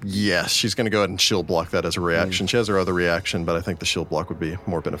 yes, she's going to go ahead and shield block that as a reaction. She has her other reaction, but I think the shield block would be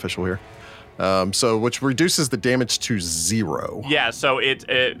more beneficial here. Which reduces the damage to 0. Yeah, so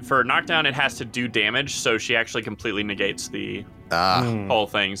it for knockdown, it has to do damage, so she actually completely negates the whole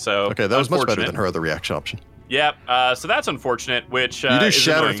thing. So Okay, that was much better unfortunate. than her other reaction option. Yep. So that's unfortunate. Which You do is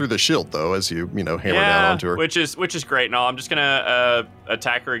shatter annoying. through the shield, though, as you hammer yeah, down onto her. which is great and all. I'm just gonna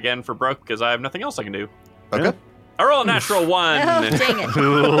attack her again for broke because I have nothing else I can do. Okay. I roll a natural 1. Oh, dang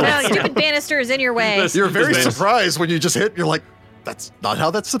it. That stupid banister is in your way. This- You're very this- surprised when you just hit. You're like, that's not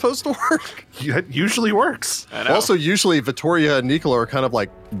how that's supposed to work. It usually works. I know. Also, usually Vittoria and Nicolo are kind of like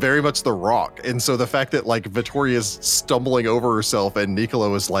very much the rock. And so the fact that like Vittoria's stumbling over herself and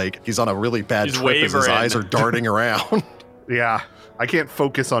Nicolo is like, he's on a really bad He's trip as his wavering. eyes are darting around. Yeah. I can't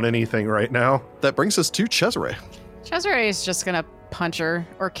focus on anything right now. That brings us to Cesare. Cesare is just gonna punch her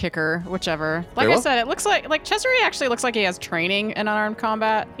or kick her, whichever. Like Very I well. said, it looks like Cesare actually looks like he has training in unarmed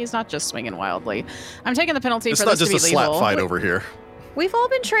combat. He's not just swinging wildly. I'm taking the penalty It's for not this just to a be slap lethal. fight over here. We've all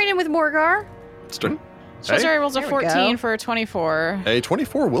been training with Morgar. It's true. Cesare rolls a There we 14 go. for a 24. A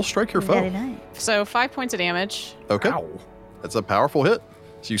 24 will strike your Very foe. nice. So 5 points of damage. Okay. That's a powerful hit.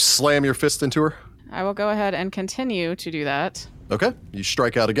 So you slam your fist into her. I will go ahead and continue to do that. Okay, you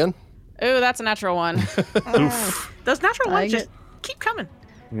strike out again. Ooh, that's a natural one. Oof. Those natural ones just keep coming.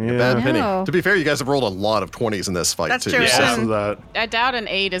 Yeah. Bad penny. No. To be fair, you guys have rolled a lot of 20s in this fight, That's too. true. so- Also that. I doubt an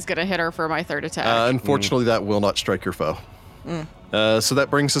 8 is going to hit her for my third attack. Unfortunately, that will not strike your foe. So that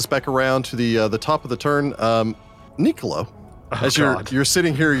brings us back around to the top of the turn. Nicolo, as you're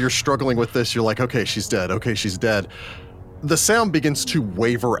sitting here, you're struggling with this. You're like, okay, she's dead. Okay, she's dead. The sound begins to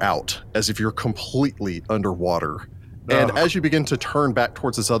waver out as if you're completely underwater. And as you begin to turn back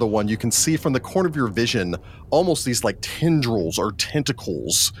towards this other one, you can see from the corner of your vision almost these like tendrils or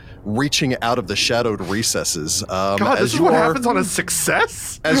tentacles reaching out of the shadowed recesses. God, this is what happens on a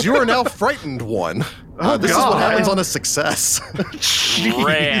success? As you are now frightened one. Oh, this is God. what happens on a success.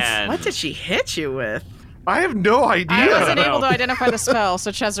 Ran. What did she hit you with? I have no idea. I wasn't No. able to identify the spell,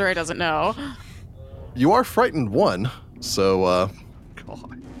 so Cesare doesn't know. You are frightened one. So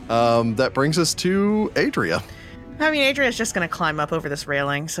God. that brings us to Adria. I mean, Adria's just going to climb up over this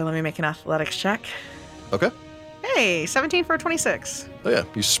railing, so let me make an athletics check. Okay. Hey, 17 for a 26. Oh yeah,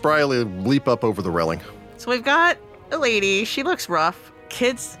 you spryly leap up over the railing. So we've got a lady. She looks rough.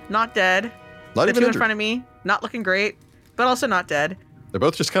 Kid's not dead. Not The even two in injured. front of me, not looking great, but also not dead. They're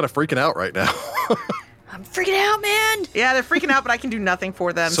both just kind of freaking out right now. I'm freaking out, man. Yeah, they're freaking out, but I can do nothing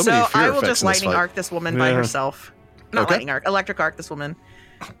for them. So many fear I will effects just in this lightning fight. arc this woman by Yeah. herself. Not Okay. lightning arc, electric arc this woman.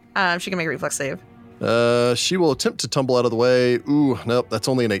 She can make a reflex save. She will attempt to tumble out of the way. Ooh, nope, that's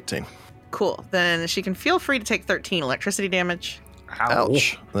only an 18. Cool. Then she can feel free to take 13 electricity damage.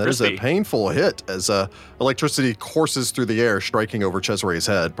 Ouch. That is a Crispy. painful hit as electricity courses through the air, striking over Cesare's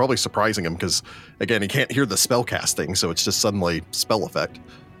head, probably surprising him because, again, he can't hear the spell casting, so it's just suddenly spell effect.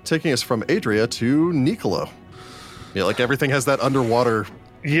 Taking us from Adria to Nicolo. Yeah, like everything has that underwater.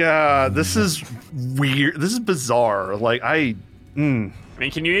 Yeah, this is weird. This is bizarre. Like, I mean,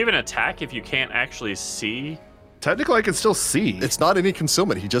 can you even attack if you can't actually see? technically I can still see. It's not any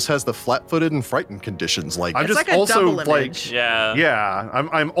concealment. He just has the flat-footed and frightened conditions. Like, I'm It's just like a also double like, image. Yeah. yeah,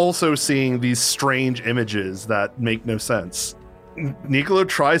 I'm also seeing these strange images that make no sense. Nicolo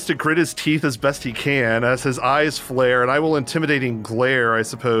tries to grit his teeth as best he can as his eyes flare, and I will intimidating glare, I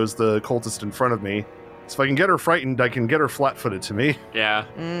suppose, the cultist in front of me. So if I can get her frightened, I can get her flat-footed to me. Yeah.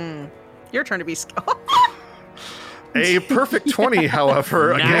 Your turn to be A perfect 20,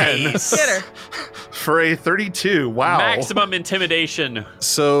 however, again, Nice. Get her. for a 32. Wow. Maximum intimidation.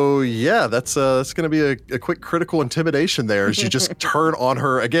 so yeah, that's going to be a quick critical intimidation there as you just turn on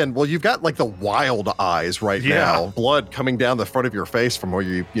her again. Well, you've got like the wild eyes right Yeah. now, blood coming down the front of your face from where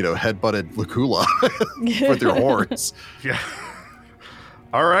you headbutted Lucula with your horns. Yeah.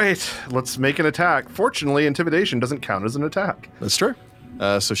 All right, let's make an attack. Fortunately, intimidation doesn't count as an attack. That's true.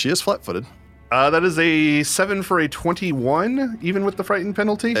 So she is flat-footed. That is a 7 for a 21, even with the frightened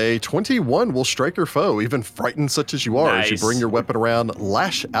penalty. A 21 will strike your foe, even frightened such as you are, as you Nice. bring your weapon around,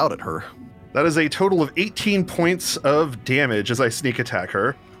 lash out at her, That is a total of 18 points of damage as I sneak attack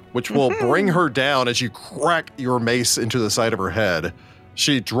her. which will bring her down as you crack your mace into the side of her head.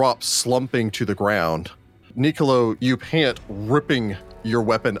 She drops slumping to the ground. Nicolo, you pant, ripping your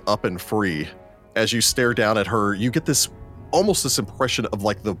weapon up and free. As you stare down at her, you get this impression of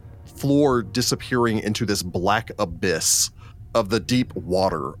like the floor disappearing into this black abyss of the deep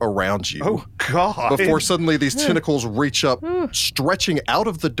water around you. Oh, God. Before suddenly these tentacles reach up, stretching out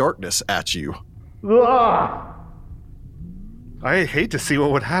of the darkness at you. I hate to see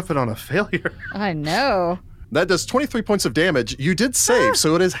what would happen on a failure. I know. That does 23 points of damage. You did save,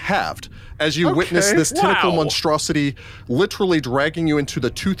 so it is halved. As you witness Okay. this tentacle Wow. monstrosity literally dragging you into the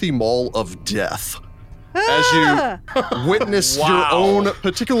toothy maw of death. As you witness your Wow. own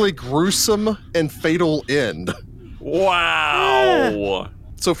particularly gruesome and fatal end. Wow.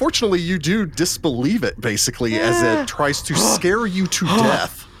 So fortunately, you do disbelieve it, basically, as it tries to scare you to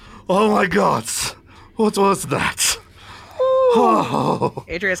death. Oh, my God. What was that? Oh,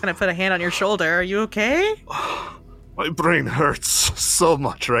 Adria's going to put a hand on your shoulder. Are you okay? my brain hurts so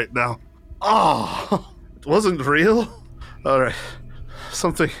much right now. Oh, it wasn't real? All right.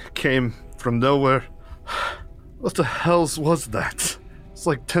 Something came from nowhere. What the hells was that? It's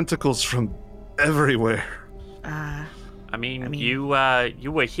like tentacles from everywhere. I mean, you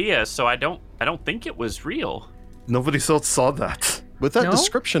were here, so I don't think it was real. Nobody else saw that. With that No?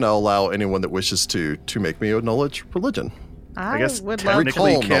 description, I'll allow anyone that wishes to make me a knowledge religion. I guess would love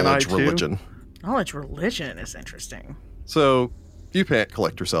technically- to. Recall can I knowledge too? religion. Knowledge religion is interesting. So you can't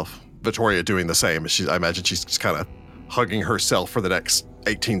collect yourself. Victoria doing the same. I imagine she's just kind of hugging herself for the next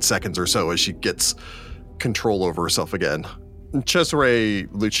 18 seconds or so as she gets control over herself again. Cesare,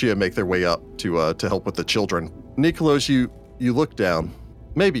 Lucia make their way up to help with the children. Nicolos, you look down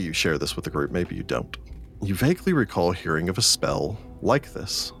Maybe you share this with the group, maybe you don't. You vaguely recall hearing of a spell like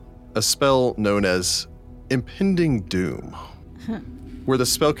this. A spell known as Impending Doom, where the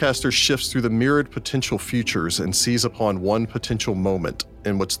spellcaster shifts through the mirrored potential futures and sees upon one potential moment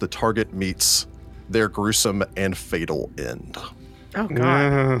in which the target meets their gruesome and fatal end. Oh,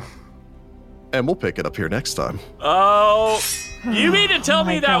 God. And we'll pick it up here next time. Oh, you mean to tell Oh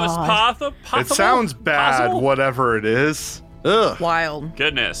my me that was God. possible? It sounds bad, Possible? whatever it is. Ugh. Wild.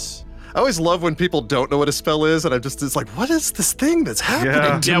 Goodness. I always love when people don't know what a spell is, and it's like, what is this thing that's happening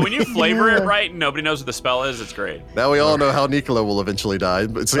Yeah. to Yeah, me? when you flavor it right and nobody knows what the spell is, it's great. Now we all know how Nicola will eventually die,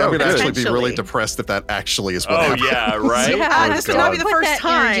 but so I'm going to good. actually be really Potentially. depressed if that actually is what Oh, happens. yeah, right? Yeah, This would not be the put first that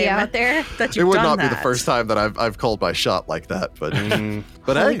energy time out there. that It you've would done not be that. the first time that I've called my shot like that, but Mm.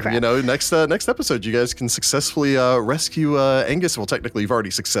 but Holy hey, crap. you know, next episode you guys can successfully rescue Angus. Well, technically you've already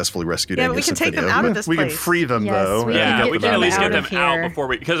successfally rescued Yeah, but Angus. we can and take them Finio. out of this We can place. free them, Yes, though. we Yeah, can we get can at them least out get of them out here. before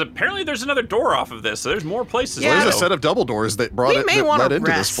because apparently there's another door off of this, so there's more places. Yeah. to There's go. a set of double doors that brought We it may that wanna led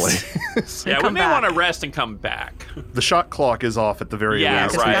into rest. this place. Yeah, we come may want to back. rest and come back. The shot clock is off at the very Yeah,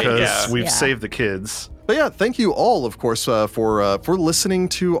 least right, because yeah. we've Yeah. saved the kids. But yeah, thank you all, of course, for listening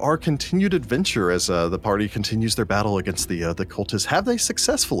to our continued adventure as the party continues their battle against the cultists. Have they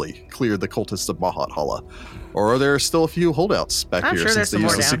successfully cleared the cultists of Mahathallah? Or are there still a few holdouts back I'm here sure since there's they some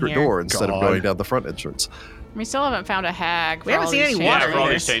use more the down secret here. door instead of God. going down the front entrance? We still haven't found a hag. We haven't for all seen these any Yeah, water for all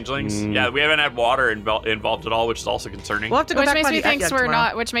either. these changelings. Mm. Yeah, we haven't had water involved at all, which is also concerning. We'll have to go Which back makes by me the think Ekyag we're tomorrow.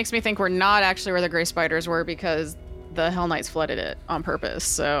 not. Which makes me think we're not actually where the gray spiders were because the Hell Knights flooded it on purpose.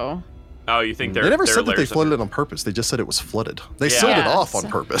 So Oh, you think they're They never they're said that they layers of- flooded it on purpose. They just said it was flooded. They Yeah. sealed it Yeah, off on so-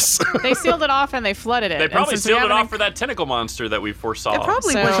 purpose. they sealed it off and they flooded it. They And probably since we sealed it haven't off for that tentacle monster that we foresaw. It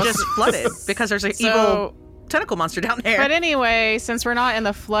probably So- was just flooded because there's an So- evil tentacle monster down there. But anyway, since we're not in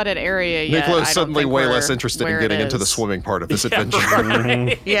the flooded area yet, Nicola's I don't suddenly think way we're less interested in where getting it into the is. swimming part of this Yeah, adventure.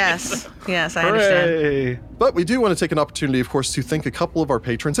 right. yes, I understand. Hooray. But we do want to take an opportunity, of course, to thank a couple of our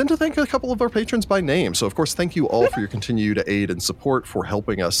patrons and to thank a couple of our patrons by name. So, of course, thank you all for your continued aid and support for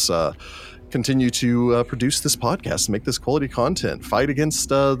helping us continue to produce this podcast, make this quality content, fight against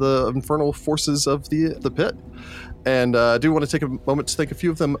the infernal forces of the pit. And I do want to take a moment to thank a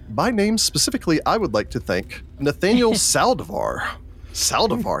few of them by name. Specifically, I would like to thank Nathaniel Saldivar.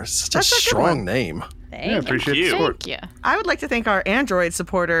 Saldivar is such That's a a good strong one. name. Thank Yeah, you. appreciate you. the support. Thank you. I would like to thank our Android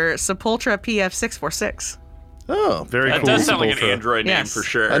supporter, Sepultra PF646. Oh, Very That cool. does sound like an Sepultura. Android name Yes. for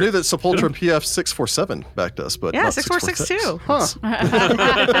sure. I knew that Sepultra PF647 backed us, but Yeah, not 6462. 646.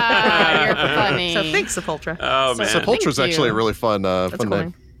 Huh. You're funny. So thanks, Sepultra. Oh man, Sepultra's Thank actually a you. really fun, That's fun cool.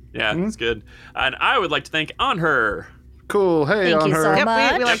 name. yeah, that's good. And I would like to thank On Her. Cool. Hey, Thank on you her. so Yep,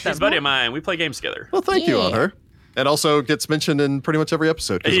 much. we like She's a them. buddy of mine. We play games together. Well, thank you, Yeah. on her. And also gets mentioned in pretty much every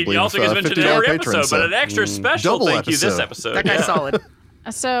episode. 'cause I He believe, also gets mentioned in $50 every patrons, episode, but so- an extra special Double thank you this episode. episode. That guy's Yeah. solid.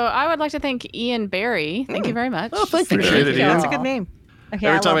 So I would like to thank Ian Barry. Thank you very much. Oh, thank you, Appreciate Barry. it, Ian. That's a good name. Okay,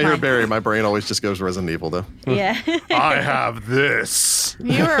 Every time love I hear mine. Barry, my brain always just goes Resident Evil, though. Yeah. I have this.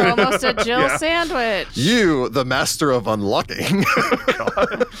 You were almost a Jill Yeah. sandwich. You, the master of unlocking.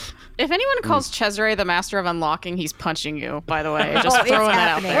 If anyone calls Cesare the master of unlocking, he's punching you, by the way. Just Oh, it's throwing that out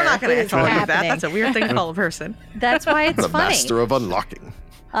happening. there. We're not going It to is call you that. happening. That's a weird thing to call a person. That's why it's the funny. master of unlocking.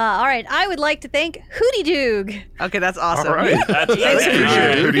 All right, I would like to thank Hootie Doog. Okay, that's awesome. All right. That's Thanks, very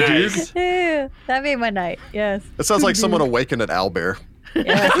Appreciate it, good. Hootie Nice. Doog. That made my night. Yes. It sounds like someone awakened an owlbear.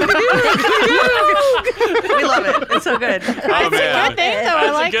 Yes. We love it. It's so good. Oh man, Good name, though. I That's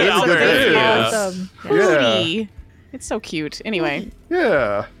a like good it. Albert. name. Yeah. Awesome. Hootie. It's so cute. Anyway.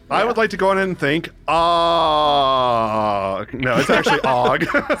 Yeah. I would like to go in and thank Og. No, it's actually Og.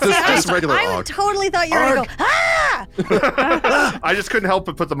 Just regular I Og. totally thought you were going to go, ah! I just couldn't help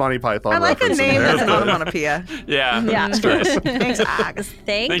but put the Monty Python I like a reference in name there. that's an onomatopoeia. Yeah. Yeah. Thanks, Ox.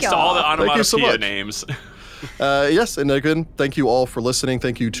 Thank Thanks to all the y'all. Thank you so onomatopoeia much. names. Yes, and again, thank you all for listening.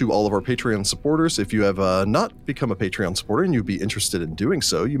 Thank you to all of our Patreon supporters. If you have not become a Patreon supporter and you'd be interested in doing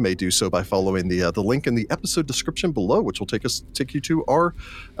so, you may do so by following the link in the episode description below, which will take you to our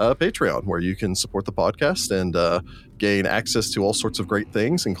Patreon, where you can support the podcast and gain access to all sorts of great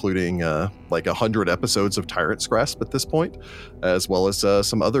things, including like 100 episodes of Tyrant's Grasp at this point, as well as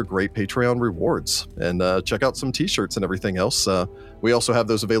some other great Patreon rewards. And check out some t-shirts and everything else. We also have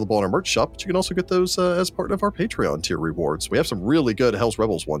those available on our merch shop, but you can also get those as part of our Patreon tier rewards. We have some really good Hell's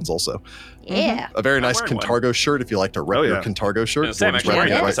Rebels ones also. Yeah. A very nice wearing one. Kintargo shirt if you like to rep Oh, your yeah. Kintargo shirt. Sam Jordan's actually repping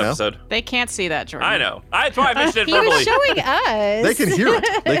wearing it it right this now. episode. They can't see that, Jordan. I know. That's why I mentioned it He was verbally. showing us. They can hear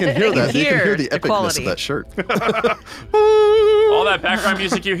it. They can hear that. They can hear the epicness quality. of that shirt. All that background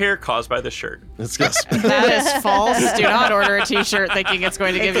music you hear caused by the shirt. It's yes. That is false. Do not order a t-shirt thinking it's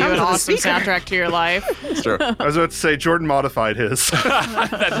going to give you comes an with a awesome speaker. soundtrack to your life. It's true. I was about to say Jordan modified his.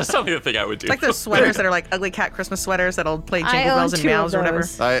 That's something the thing I would do. It's like those sweaters that are like ugly cat Christmas sweaters that'll play I Jingle own Bells and 2 of Meows or whatever.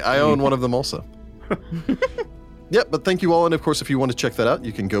 those. I own one of them also. Yep, but thank you all. And of course, if you want to check that out,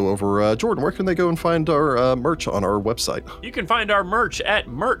 you can go over, Jordan, where can they go and find our merch on our website? You can find our merch at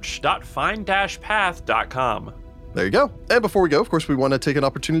merch.find-path.com. There you go. And before we go, of course, we want to take an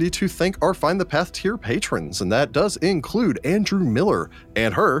opportunity to thank our Find the Path tier patrons. And that does include Andrew Miller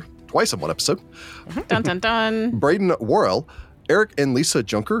and her, twice in one episode, Dun dun dun. Braden Worrell, Eric and Lisa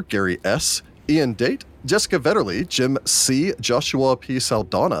Junker, Gary S., Ian Date, Jessica Vetterly, Jim C., Joshua P.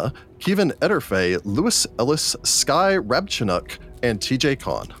 Saldana, Kevin Ederfe, Lewis Ellis, Sky Rabchinuk, and TJ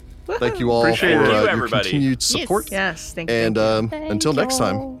Kahn. Thank you all Appreciate for it. Thank you, your everybody. continued support. Yes, thank you. And Thank until next you.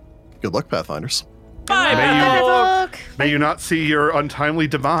 time, good luck, Pathfinders. Bye, May you- Pathfinder. Look. May you not see your untimely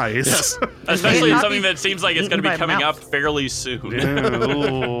demise. Especially in Not something be that seems like it's going to eaten be by coming up mouth. fairly soon.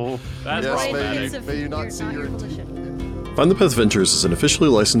 Ooh. That's Yes, problematic. may you not see your volition. Find the Path Ventures is an officially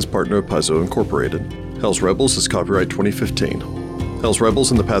licensed partner of Paizo Incorporated. Hell's Rebels is copyright 2015. Hell's Rebels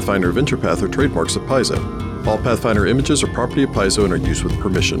and the Pathfinder Adventure Path are trademarks of Paizo. All Pathfinder images are property of Paizo and are used with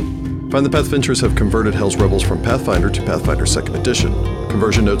permission. Find the Path Ventures have converted Hell's Rebels from Pathfinder to Pathfinder 2nd Edition.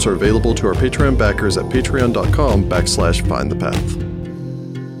 Conversion notes are available to our Patreon backers at patreon.com/findthepath.